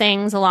illegal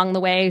things along the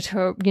way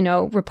to,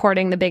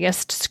 reporting the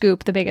biggest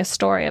scoop, the biggest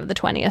story of the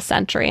 20th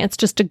century. It's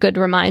just a good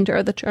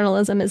reminder that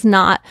journalism is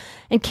not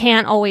and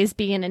can't always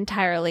be an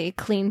entirely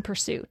clean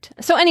pursuit.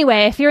 So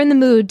anyway, if you're in the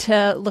mood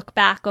to look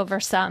back over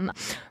some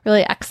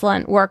really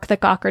excellent work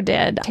that Gawker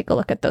did, take a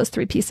look at those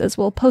 3 pieces.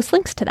 We'll post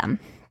links to them.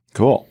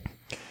 Cool.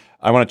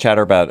 I want to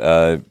chatter about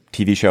a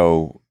TV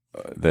show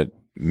that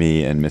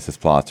me and Mrs.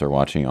 Plotz are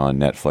watching on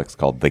Netflix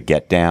called The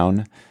Get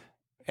Down.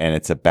 And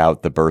it's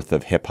about the birth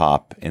of hip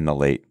hop in the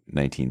late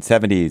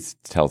 1970s.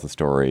 It tells the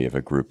story of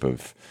a group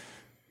of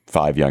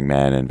 5 young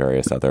men and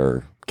various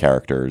other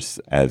characters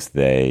as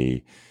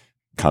they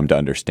come to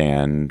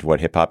understand what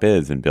hip hop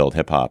is and build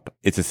hip hop.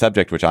 It's a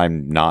subject which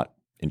I'm not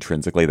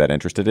intrinsically that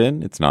interested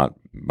in. It's not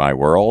my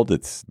world.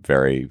 It's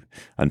very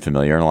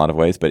unfamiliar in a lot of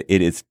ways, but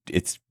it's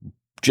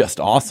just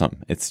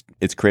awesome. It's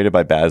created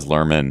by Baz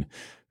Luhrmann,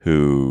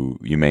 who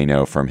you may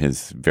know from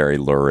his very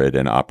lurid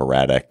and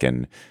operatic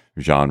and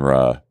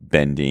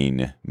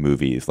genre-bending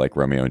movies like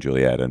Romeo and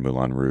Juliet and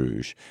Moulin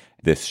Rouge.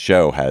 This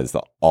show has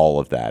all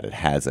of that.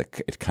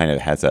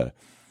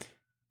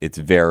 It's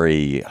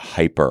very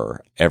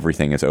hyper.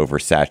 Everything is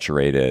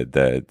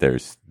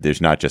oversaturated.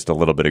 There's not just a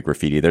little bit of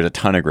graffiti. There's a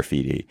ton of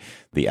graffiti.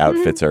 The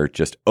outfits are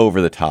just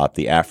over the top.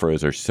 The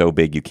afros are so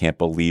big you can't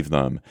believe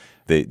them.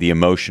 The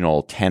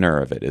emotional tenor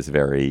of it is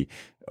very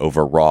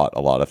overwrought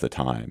a lot of the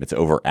time. It's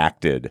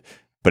overacted,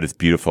 but it's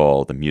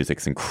beautiful. The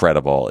music's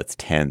incredible. It's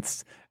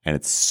tense. And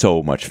it's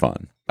so much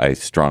fun. I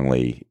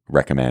strongly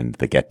recommend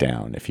The Get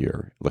Down if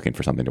you're looking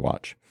for something to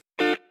watch.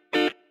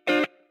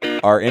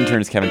 Our intern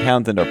is Kevin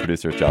Townsend. Our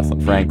producer is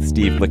Jocelyn Frank.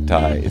 Steve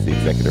Lichtai is the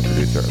executive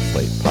producer of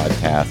Slate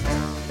Podcast.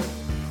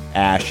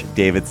 Ash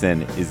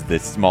Davidson is the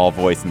small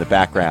voice in the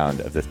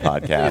background of this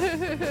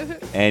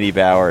podcast. Andy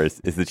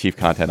Bowers is the chief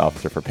content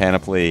officer for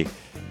Panoply.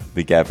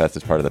 The GabFest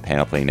is part of the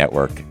Panoply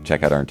Network.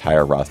 Check out our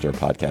entire roster of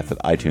podcasts at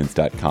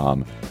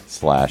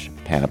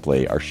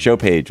itunes.com/Panoply. Our show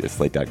page is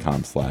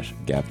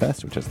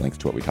slate.com/GabFest, which has links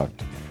to what we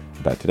talked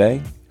about today.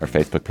 Our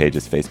Facebook page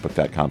is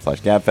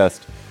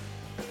facebook.com/GabFest.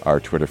 Our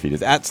Twitter feed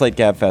is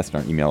 @SlateGabFest,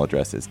 and our email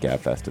address is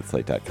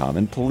gabfest@slate.com.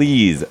 And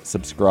please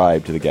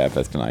subscribe to the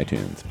GabFest on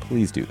iTunes.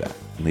 Please do that.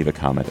 Leave a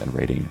comment and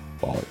rating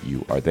while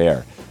you are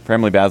there. For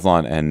Emily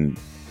Bazelon and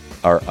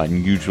our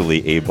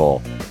unusually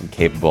able and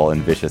capable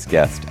and vicious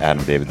guest,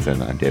 Adam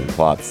Davidson, I'm David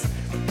Plotz.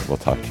 We'll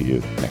talk to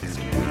you next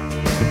week.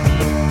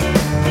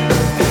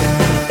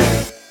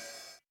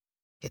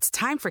 It's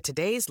time for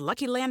today's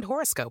Lucky Land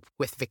horoscope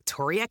with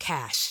Victoria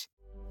Cash.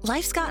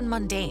 Life's gotten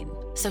mundane,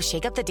 so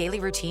shake up the daily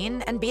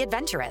routine and be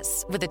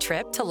adventurous with a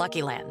trip to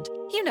Lucky Land.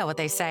 You know what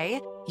they say.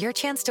 Your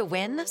chance to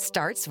win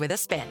starts with a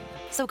spin.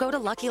 So go to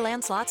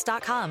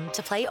LuckyLandSlots.com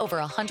to play over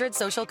 100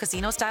 social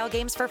casino-style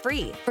games for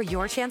free for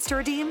your chance to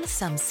redeem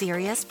some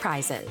serious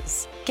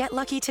prizes. Get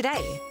lucky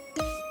today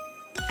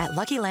at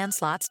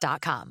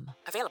LuckyLandSlots.com.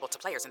 Available to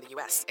players in the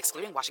U.S.,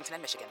 excluding Washington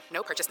and Michigan.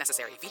 No purchase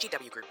necessary.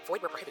 VGW Group.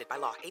 Void where prohibited by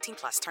law.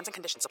 18+. Terms and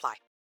conditions apply.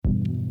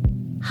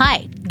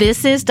 Hi,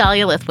 this is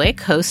Dahlia Lithwick,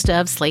 host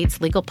of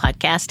Slate's legal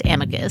podcast,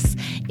 Amicus.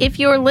 If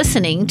you're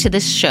listening to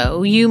this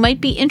show, you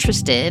might be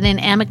interested in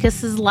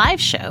Amicus's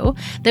live show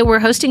that we're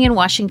hosting in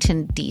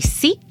Washington,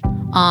 D.C.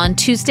 on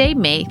Tuesday,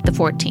 May the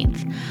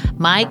 14th.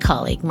 My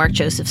colleague, Mark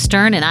Joseph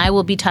Stern, and I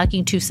will be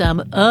talking to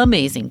some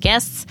amazing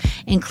guests,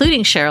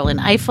 including Sherrilyn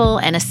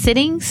Ifill and a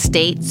sitting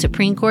state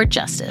Supreme Court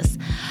justice,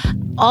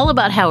 all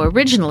about how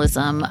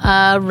originalism,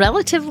 a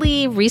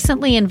relatively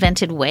recently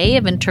invented way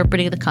of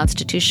interpreting the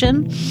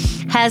Constitution,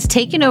 has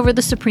taken over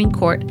the Supreme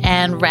Court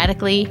and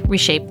radically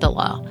reshaped the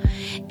law.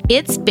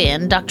 It's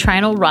been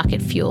doctrinal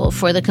rocket fuel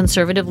for the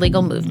conservative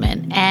legal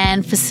movement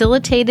and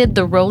facilitated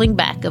the rolling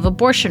back of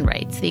abortion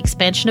rights, the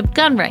expansion of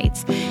gun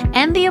rights,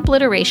 and the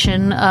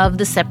obliteration of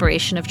the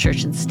separation of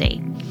church and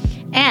state.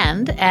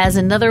 And as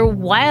another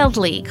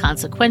wildly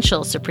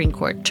consequential Supreme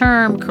Court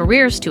term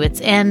careers to its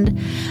end,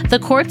 the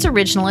court's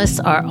originalists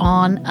are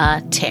on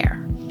a tear.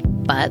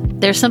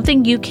 But there's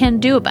something you can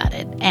do about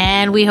it,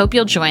 and we hope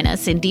you'll join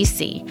us in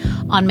D.C.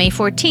 on May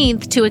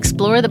 14th to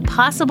explore the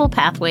possible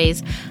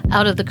pathways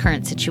out of the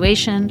current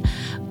situation.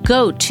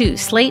 Go to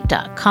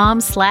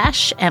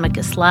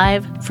slate.com/Amicus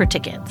Live for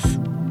tickets.